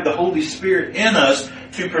 We have the Holy Spirit in us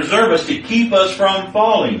to preserve us, to keep us from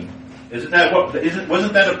falling. Wasn't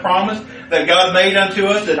that a promise that God made unto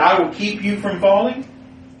us, that I will keep you from falling?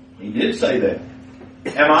 He did say that.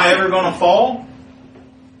 Am I ever going to fall?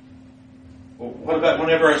 Well, what about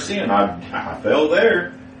whenever I sin? I fell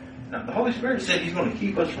there. Now, the Holy Spirit said He's going to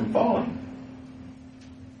keep us from falling.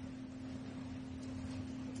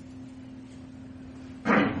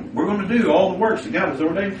 We're going to do all the works that God has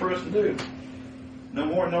ordained for us to do. No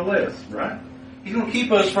more, no less, right? He's going to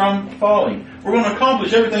keep us from falling. We're going to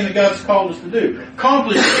accomplish everything that God's called us to do.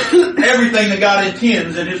 Accomplish everything that God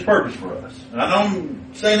intends in His purpose for us. And I know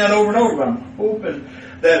I'm saying that over and over, but I'm hoping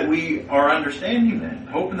that we are understanding that.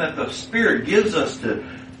 Hoping that the Spirit gives us to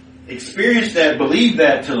experience that, believe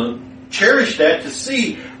that, to cherish that, to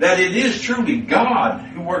see that it is truly God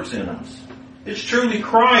who works in us. It's truly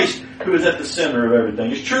Christ who is at the center of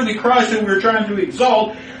everything. It's truly Christ who we're trying to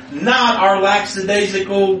exalt, not our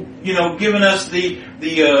lackadaisical, giving us the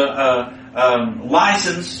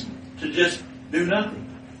license to just do nothing.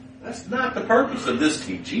 That's not the purpose of this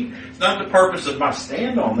teaching. It's not the purpose of my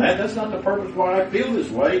stand on that. That's not the purpose why I feel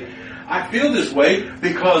this way. I feel this way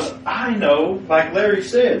because I know, like Larry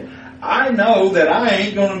said, I know that I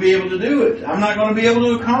ain't going to be able to do it. I'm not going to be able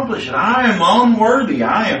to accomplish it. I am unworthy.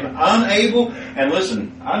 I am unable. And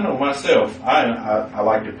listen, I know myself. I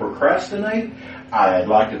like to procrastinate. I'd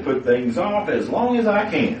like to put things off as long as I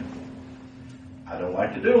can. I don't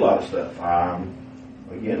like to do a lot of stuff.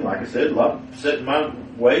 Again, like I said, love set in my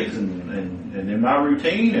ways and in my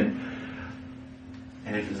routine.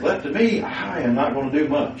 And if it's left to me, I am not going to do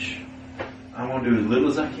much. I'm going to do as little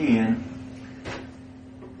as I can.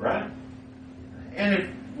 Right? And if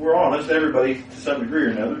we're honest, everybody to some degree or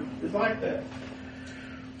another is like that.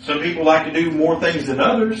 Some people like to do more things than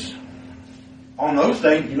others. On those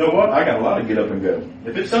things, you know what? I got a lot to get up and go.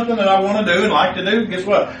 If it's something that I want to do and like to do, guess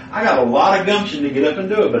what? I got a lot of gumption to get up and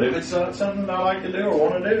do it. But if it's something that I like to do or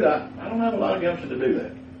want to do, I don't have a lot of gumption to do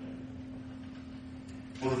that.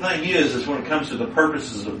 Well, the thing is when it comes to the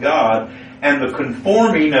purposes of God and the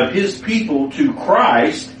conforming of His people to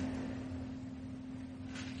Christ,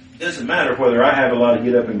 it doesn't matter whether I have a lot to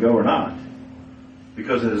get up and go or not,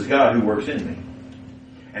 because it is God who works in me.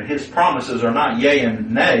 And His promises are not yea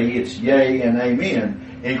and nay, it's yea and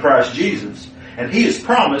amen in Christ Jesus. And He has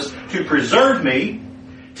promised to preserve me,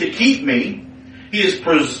 to keep me. He has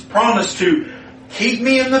promised to keep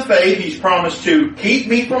me in the faith. He's promised to keep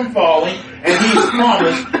me from falling. And He has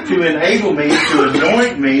promised to enable me, to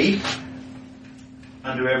anoint me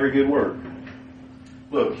unto every good work.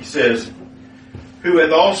 Look, He says, who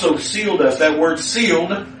hath also sealed us. That word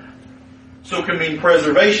sealed so can mean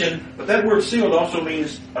preservation, but that word sealed also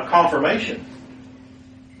means a confirmation.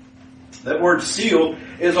 That word sealed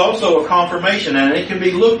is also a confirmation, and it can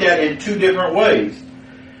be looked at in two different ways.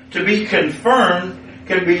 To be confirmed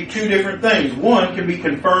can be two different things. One can be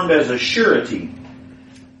confirmed as a surety.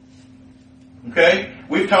 Okay?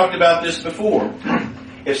 We've talked about this before.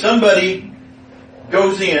 If somebody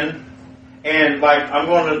goes in and I'm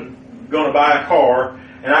going to buy a car,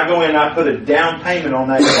 and I go in and I put a down payment on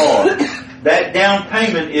that car. That down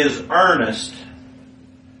payment is earnest.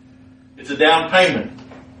 It's a down payment.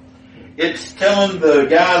 It's telling the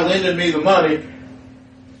guy lending me the money,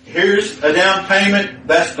 here's a down payment.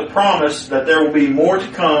 That's the promise that there will be more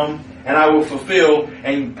to come, and I will fulfill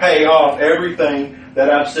and pay off everything that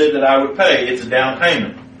I've said that I would pay. It's a down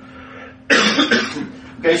payment.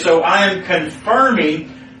 Okay, so I am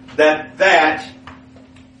confirming that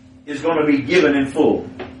is going to be given in full.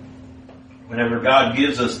 Whenever God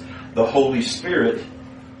gives us the Holy Spirit,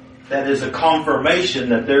 that is a confirmation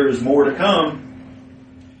that there is more to come.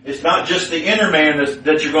 It's not just the inner man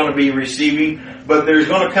that you're going to be receiving, but there's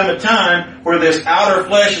going to come a time where this outer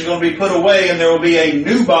flesh is going to be put away and there will be a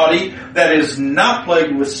new body that is not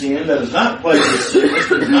plagued with sin, that is not plagued with sickness,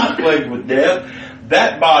 that is not plagued with death.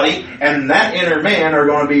 That body and that inner man are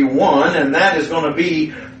going to be one, and that is going to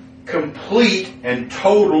be complete and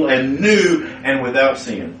total and new and without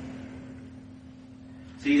sin.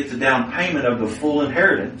 See, it's a down payment of the full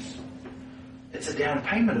inheritance. It's a down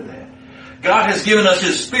payment of that. God has given us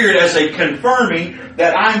His Spirit as a confirming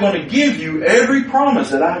that I'm going to give you every promise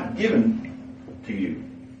that I've given to you.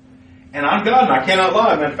 And I'm God and I cannot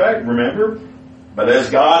lie. In fact, remember, but as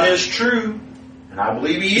God is true, and I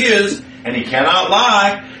believe He is, and He cannot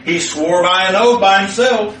lie, He swore by an oath by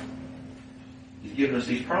Himself. He's given us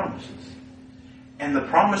these promises. And the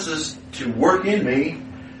promises to work in me,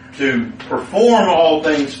 to perform all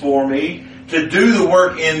things for me, to do the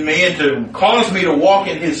work in me, and to cause me to walk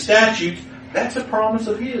in His statutes, that's a promise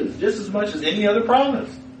of His, just as much as any other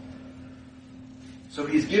promise. So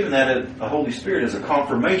He's given that a Holy Spirit as a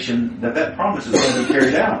confirmation that that promise is going to be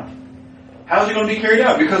carried out. How is it going to be carried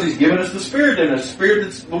out? Because He's given us the Spirit, and the Spirit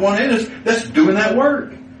that's the one in us that's doing that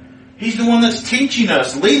work. He's the one that's teaching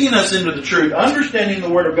us, leading us into the truth, understanding the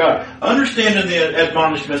Word of God, understanding the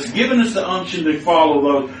admonishments, giving us the unction to follow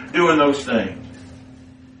those, doing those things.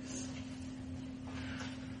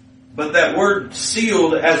 But that word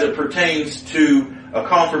sealed as it pertains to a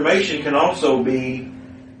confirmation can also be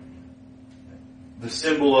the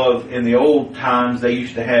symbol of, in the old times, they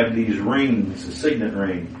used to have these rings, a signet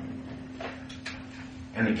ring.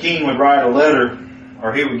 And the king would write a letter,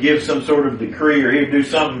 or he would give some sort of decree, or he would do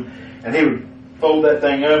something, and he would fold that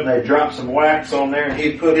thing up, and they'd drop some wax on there, and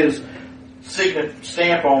he'd put his signet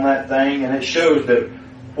stamp on that thing, and it shows that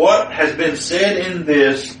what has been said in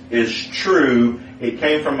this is true. It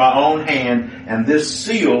came from my own hand, and this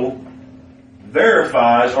seal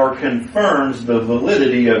verifies or confirms the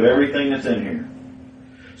validity of everything that's in here.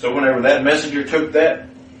 So whenever that messenger took that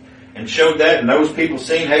and showed that, and those people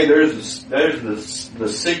seen, hey, there's the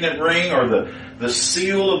signet ring or the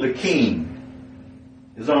seal of the king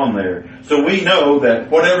is on there. So we know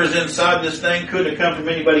that whatever's inside this thing couldn't have come from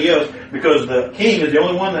anybody else, because the king is the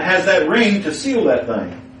only one that has that ring to seal that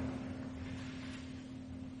thing.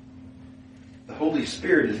 The Holy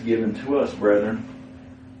Spirit is given to us, brethren,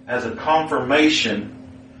 as a confirmation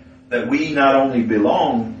that we not only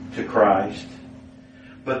belong to Christ,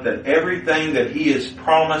 but that everything that He has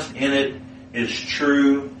promised in it is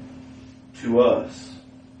true to us.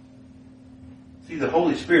 See, the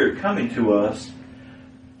Holy Spirit comes to us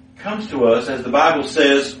as the Bible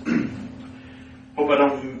says, hope I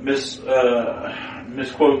don't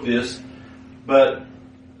misquote this, but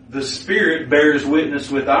the Spirit bears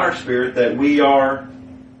witness with our spirit that we are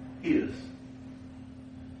His.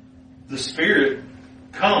 The Spirit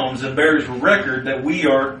comes and bears record that we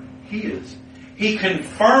are His. He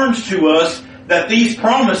confirms to us that these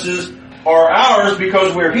promises are ours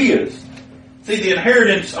because we're His. See, the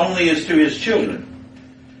inheritance only is to His children.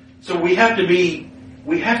 So we have to be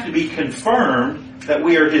confirmed that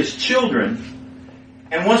we are His children.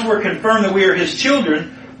 And once we're confirmed that we are His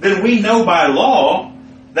children, then we know by law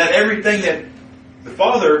that everything that the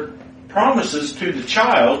Father promises to the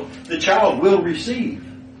child will receive.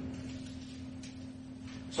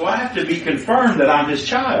 So I have to be confirmed that I'm His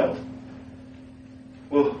child.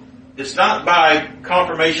 Well, it's not by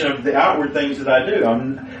confirmation of the outward things that I do.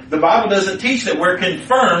 The Bible doesn't teach that we're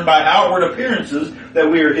confirmed by outward appearances that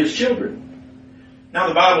we are His children. Now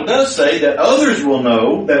the Bible does say that others will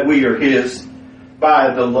know that we are His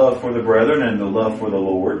by the love for the brethren and the love for the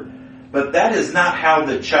Lord. But that is not how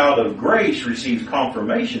the child of grace receives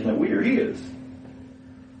confirmation that we are His.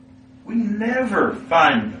 We never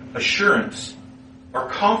find assurance or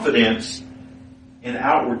confidence in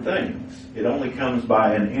outward things. It only comes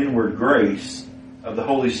by an inward grace of the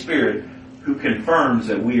Holy Spirit who confirms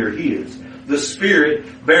that we are His. The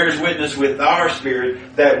Spirit bears witness with our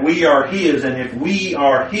spirit that we are His, and if we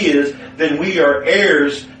are His, then we are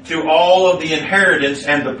heirs to all of the inheritance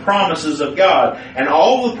and the promises of God. And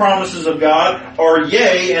all the promises of God are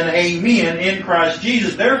yea and amen in Christ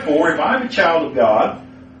Jesus. Therefore, if I'm a child of God,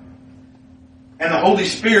 and the Holy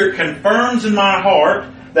Spirit confirms in my heart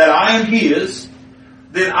that I am His,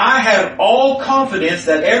 then I have all confidence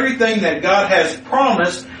that everything that God has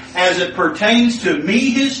promised as it pertains to me,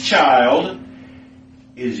 His child,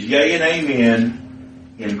 is yea and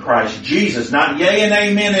amen in Christ Jesus. Not yea and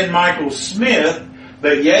amen in Michael Smith,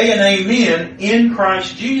 but yea and amen in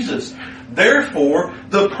Christ Jesus. Therefore,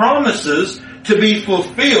 the promises to be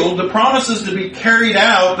fulfilled, the promises to be carried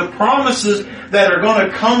out, the promises that are going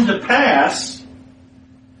to come to pass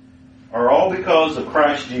are all because of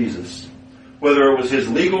Christ Jesus. Whether it was His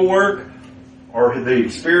legal work or the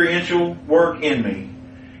experiential work in me,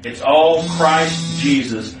 it's all Christ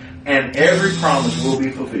Jesus, and every promise will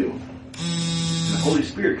be fulfilled. And the Holy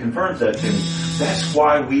Spirit confirms that to me. That's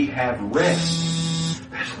why we have rest.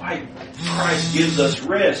 That's why Christ gives us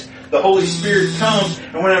rest. The Holy Spirit comes,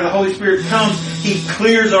 and whenever the Holy Spirit comes, He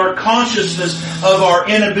clears our consciousness of our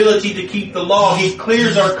inability to keep the law. He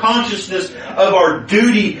clears our consciousness of our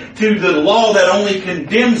duty to the law that only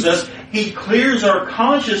condemns us. He clears our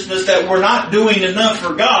consciousness that we're not doing enough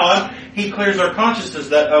for God. He clears our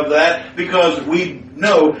consciousness of that because we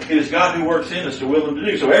know it is God who works in us to will and to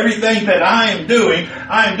do. So everything that I am doing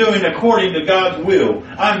according to God's will.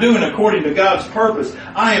 I'm doing according to God's purpose.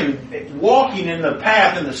 I am walking in the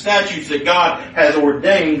path and the statutes that God has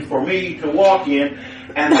ordained for me to walk in.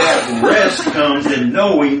 And that rest comes in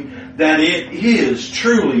knowing that it is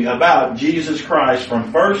truly about Jesus Christ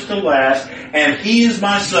from first to last, and He is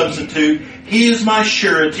my substitute, He is my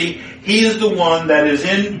surety, He is the one that is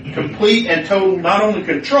in complete and total, not only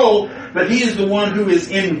control, but He is the one who is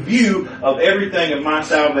in view of everything of my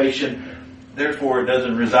salvation. Therefore, it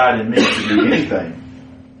doesn't reside in me to do anything.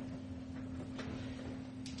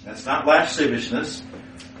 That's not lasciviousness.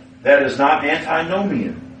 That is not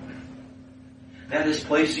antinomian. That is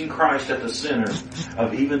placing Christ at the center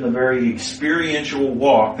of even the very experiential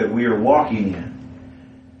walk that we are walking in.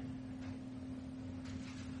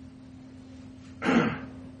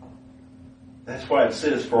 That's why it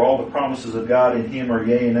says, for all the promises of God in Him are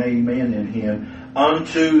yea and amen in Him,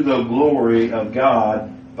 unto the glory of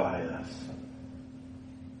God by us.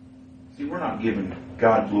 See, we're not giving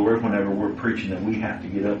God glory whenever we're preaching that we have to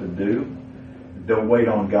get up and do. Don't wait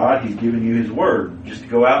on God. He's giving you His word just to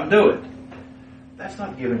go out and do it. That's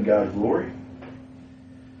not giving God glory.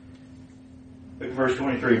 Look at verse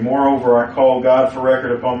 23. Moreover, I call God for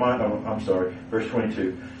record upon verse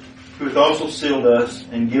 22. Who hath also sealed us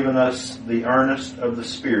and given us the earnest of the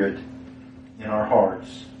Spirit in our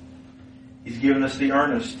hearts. He's given us the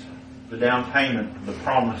earnest, the down payment, the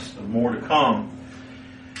promise of more to come.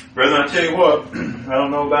 Brethren, I tell you what, I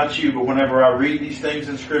don't know about you, but whenever I read these things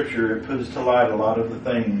in Scripture, it puts to light a lot of the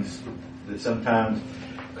things that sometimes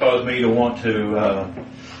cause me to want to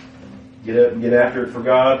get up and get after it for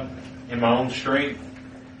God in my own strength.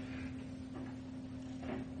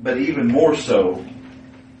 But even more so,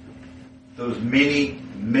 those many,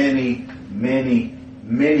 many, many,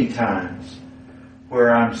 many times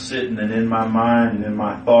where I'm sitting and in my mind and in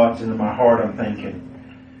my thoughts and in my heart I'm thinking,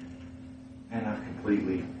 and I've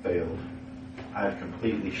completely failed. I've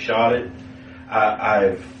completely shot it.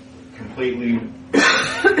 I've completely...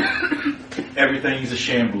 Everything's a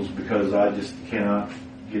shambles because I just cannot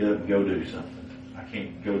get up and go do something. I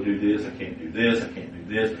can't go do this. I can't do this. I can't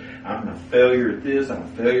do this. I'm a failure at this. I'm a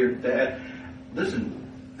failure at that. Listen,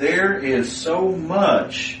 there is so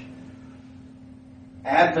much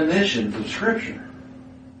admonition from Scripture.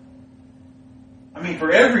 I mean,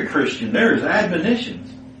 for every Christian, there is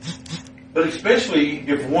admonitions. But especially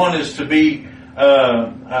if one is to be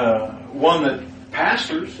one that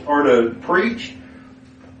pastors or to preach,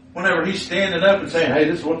 whenever he's standing up and saying, hey,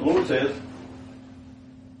 this is what the Lord says.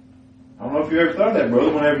 I don't know if you ever thought that,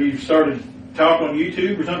 brother, whenever you started talking on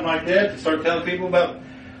YouTube or something like that, to start telling people about,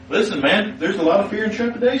 listen, man, there's a lot of fear and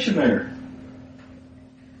trepidation there.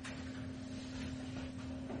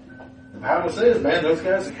 The Bible says, man, those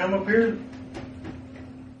guys that come up here,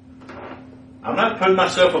 I'm not putting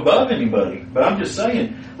myself above anybody, but I'm just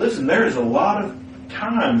saying, listen, there is a lot of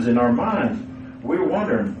times in our minds we're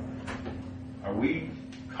wondering, are we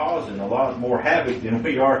causing a lot more havoc than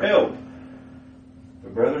we are help?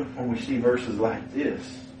 But brethren, when we see verses like this,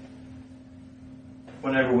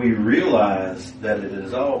 whenever we realize that it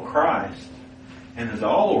is all Christ and is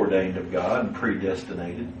all ordained of God and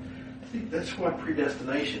predestinated, see, that's why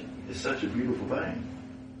predestination is such a beautiful thing.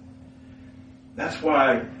 That's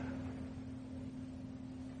why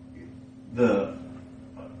the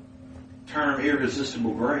term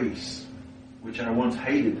irresistible grace, which I once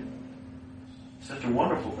hated, is such a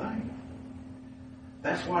wonderful thing.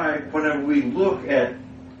 That's why whenever we look at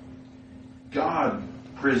God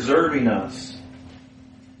preserving us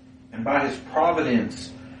and by His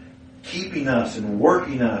providence keeping us and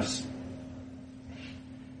working us,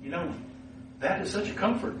 that is such a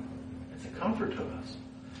comfort. It's a comfort to us.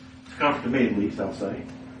 It's a comfort to me, at least, I'll say.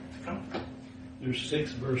 It's a comfort. There's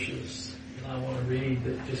 6 verses that I want to read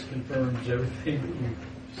that just confirms everything that you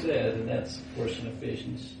said, and that's, of course, in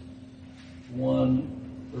Ephesians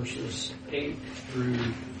 1, verses 8 through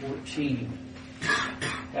 14.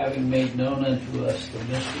 having made known unto us the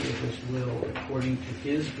mystery of his will, according to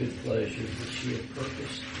his good pleasure, which he had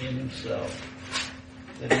purposed in himself,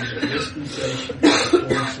 that in the dispensation of the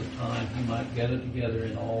fullness of time he might gather together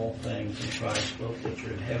in all things in Christ, both which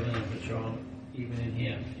are in heaven and which are on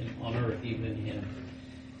earth even in him,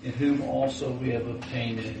 in whom also we have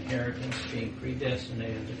obtained an inheritance, being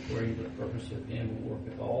predestinated according to the purpose of him who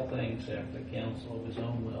worketh all things after the counsel of his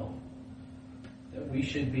own will, that we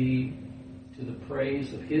should be to the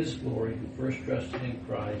praise of his glory, who first trusted in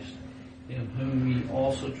Christ, in whom ye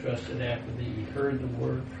also trusted after that ye heard the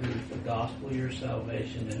word of truth, the gospel of your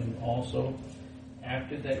salvation, in whom also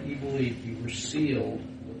after that ye believed ye were sealed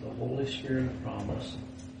with the Holy Spirit of promise,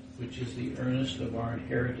 which is the earnest of our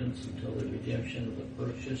inheritance until the redemption of the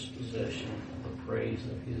purchased possession of the praise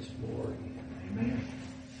of his glory. Amen.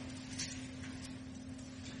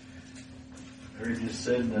 Very just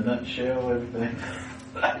said in a nutshell everything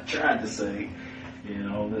I tried to say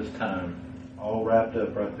in all this time, all wrapped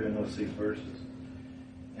up right there in those 6 verses.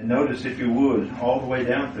 And notice, if you would, all the way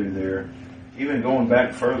down through there, even going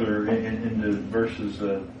back further into verses,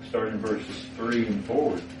 starting in verses 3 and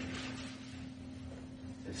forward,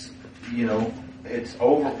 it's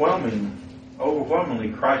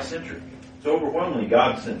overwhelmingly Christ-centric. It's overwhelmingly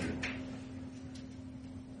God-centric.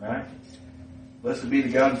 Right? Blessed be the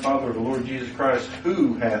God and Father of the Lord Jesus Christ,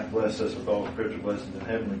 who hath blessed us with all spiritual blessings in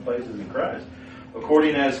heavenly places in Christ,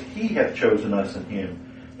 according as he hath chosen us in him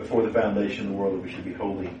before the foundation of the world, that we should be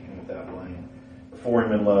holy and without blame before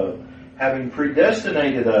him in love, having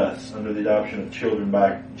predestinated us under the adoption of children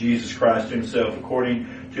by Jesus Christ himself, according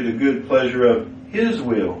to the good pleasure of his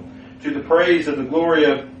will, to the praise of the glory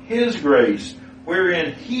of his grace,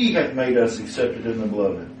 wherein he hath made us accepted in the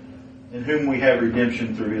beloved, in whom we have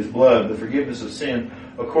redemption through his blood, the forgiveness of sin,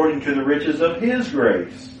 according to the riches of his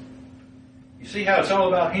grace. You see how it's all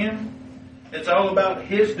about him? It's all about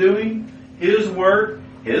his doing, his work,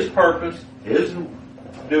 his purpose, his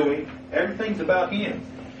doing. Everything's about him.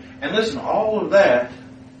 And listen, all of that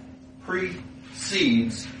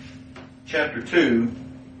precedes chapter 2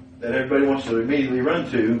 that everybody wants to immediately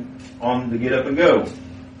run to on the get up and go.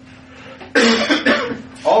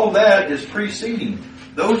 All of that is preceding.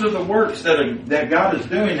 Those are the works that God is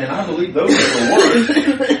doing, and I believe those are the works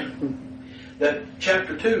that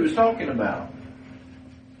chapter 2 is talking about.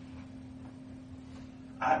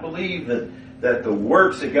 I believe that the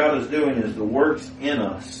works that God is doing is the works in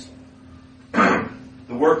us. The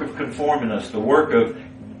work of conforming us, the work of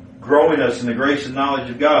growing us in the grace and knowledge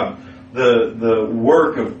of God, the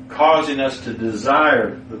work of causing us to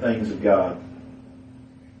desire the things of God,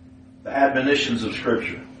 the admonitions of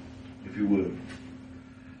Scripture, if you would.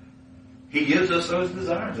 He gives us those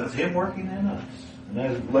desires. That's him working in us. And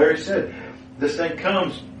as Larry said, this thing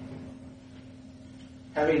comes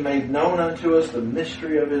having made known unto us the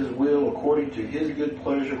mystery of his will, according to his good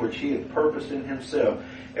pleasure, which he had purposed in himself.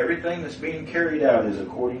 Everything that's being carried out is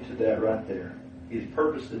according to that right there. He's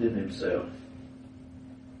purposed it in himself.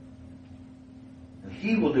 And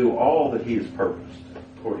he will do all that he has purposed,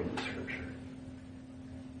 according to Scripture.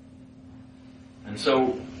 And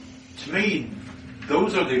so, to me,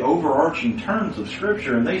 those are the overarching terms of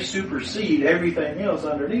Scripture, and they supersede everything else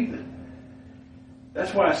underneath it.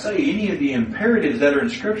 That's why I say any of the imperatives that are in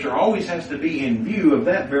Scripture always has to be in view of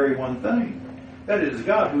that very one thing. That it is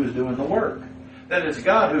God who is doing the work. That it's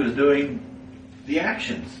God who is doing the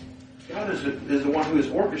actions. God is the one who is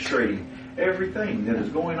orchestrating everything that is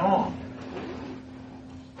going on.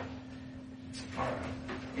 All right.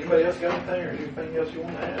 Anybody else got anything, or anything else you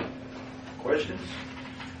want to add? Questions?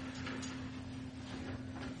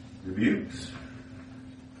 Rebukes?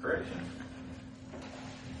 Corrections?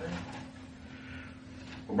 Anything?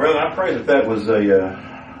 Well, brother, I pray that was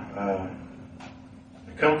a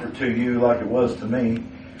comfort to you like it was to me.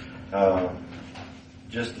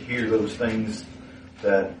 Just to hear those things,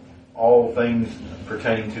 that all things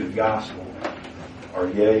pertaining to the gospel are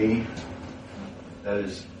yea, that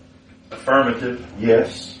is affirmative,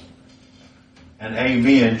 yes, and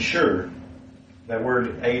amen, sure. That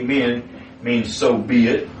word amen means so be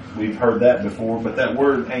it. We've heard that before, but that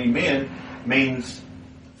word amen means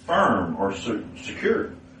firm or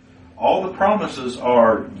secure. All the promises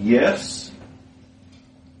are yes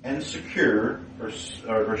and secure or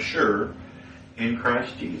sure in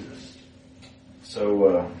Christ Jesus.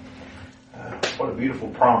 So, what a beautiful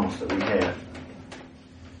promise that we have.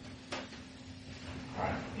 All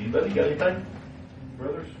right. Anybody got anything,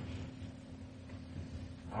 brothers?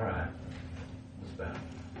 All right. Let's bow.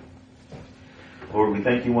 Lord, we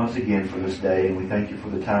thank you once again for this day, and we thank you for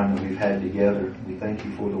the time that we've had together. We thank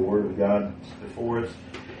you for the Word of God before us.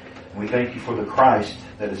 And we thank you for the Christ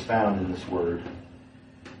that is found in this Word.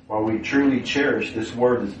 while we truly cherish this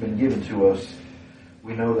word that's been given to us,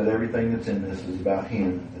 we know that everything that's in this is about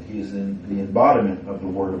Him, that He is in the embodiment of the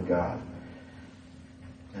Word of God.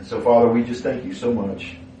 And so, Father, we just thank You so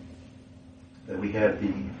much that we have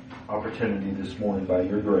the opportunity this morning by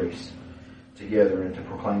Your grace together and to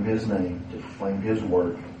proclaim His name, to proclaim His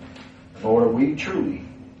Word. And Lord, we truly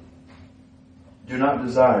do not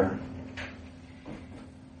desire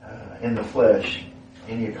in the flesh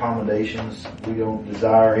any accommodations. We don't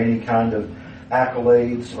desire any kind of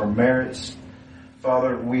accolades or merits.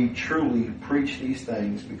 Father, we truly preach these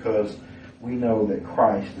things because we know that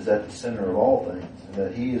Christ is at the center of all things, and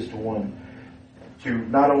that He is the one to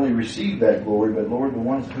not only receive that glory, but Lord, the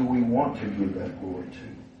ones who we want to give that glory to.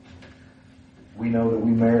 We know that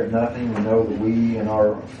we merit nothing. We know that we in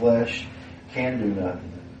our flesh can do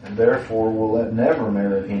nothing, and therefore will never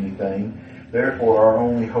merit anything. Therefore, our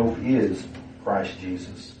only hope is Christ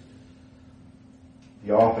Jesus,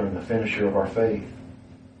 the author and the finisher of our faith,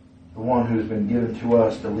 the one who has been given to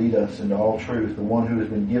us to lead us into all truth, the one who has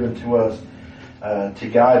been given to us to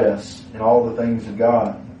guide us in all the things of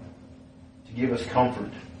God, to give us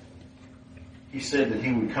comfort. He said that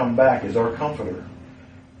He would come back as our comforter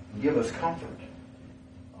and give us comfort.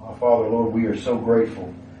 Oh, Father, Lord, we are so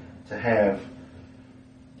grateful to have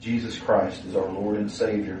Jesus Christ as our Lord and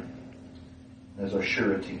Savior, as our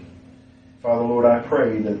surety. Father, Lord, I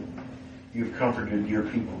pray that You've comforted Your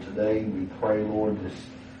people today. We pray, Lord, this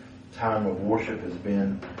time of worship has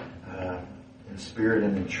been in spirit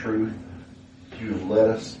and in truth. You have led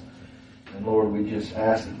us. And Lord, we just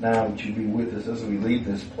ask that now that You be with us as we leave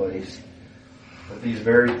this place, that these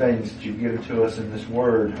very things that You've given to us in this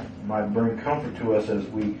Word might bring comfort to us as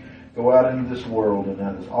we go out into this world and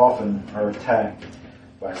as often are attacked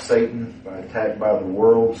by Satan, attacked by the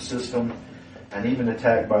world system, and even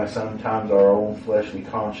attacked by sometimes our own fleshly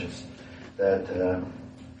conscience that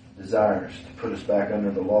desires to put us back under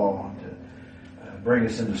the law and to bring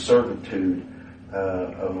us into servitude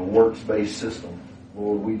of a works-based system.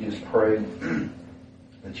 Lord, we just pray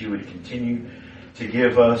that You would continue to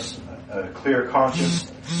give us a clear conscience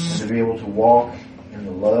and to be able to walk in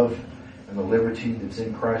the love and the liberty that's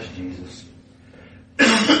in Christ Jesus.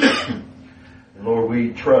 And Lord,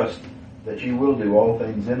 we trust that You will do all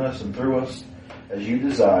things in us and through us as You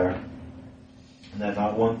desire, and that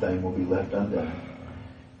not one thing will be left undone.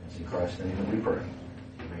 It's in Christ's name that we pray.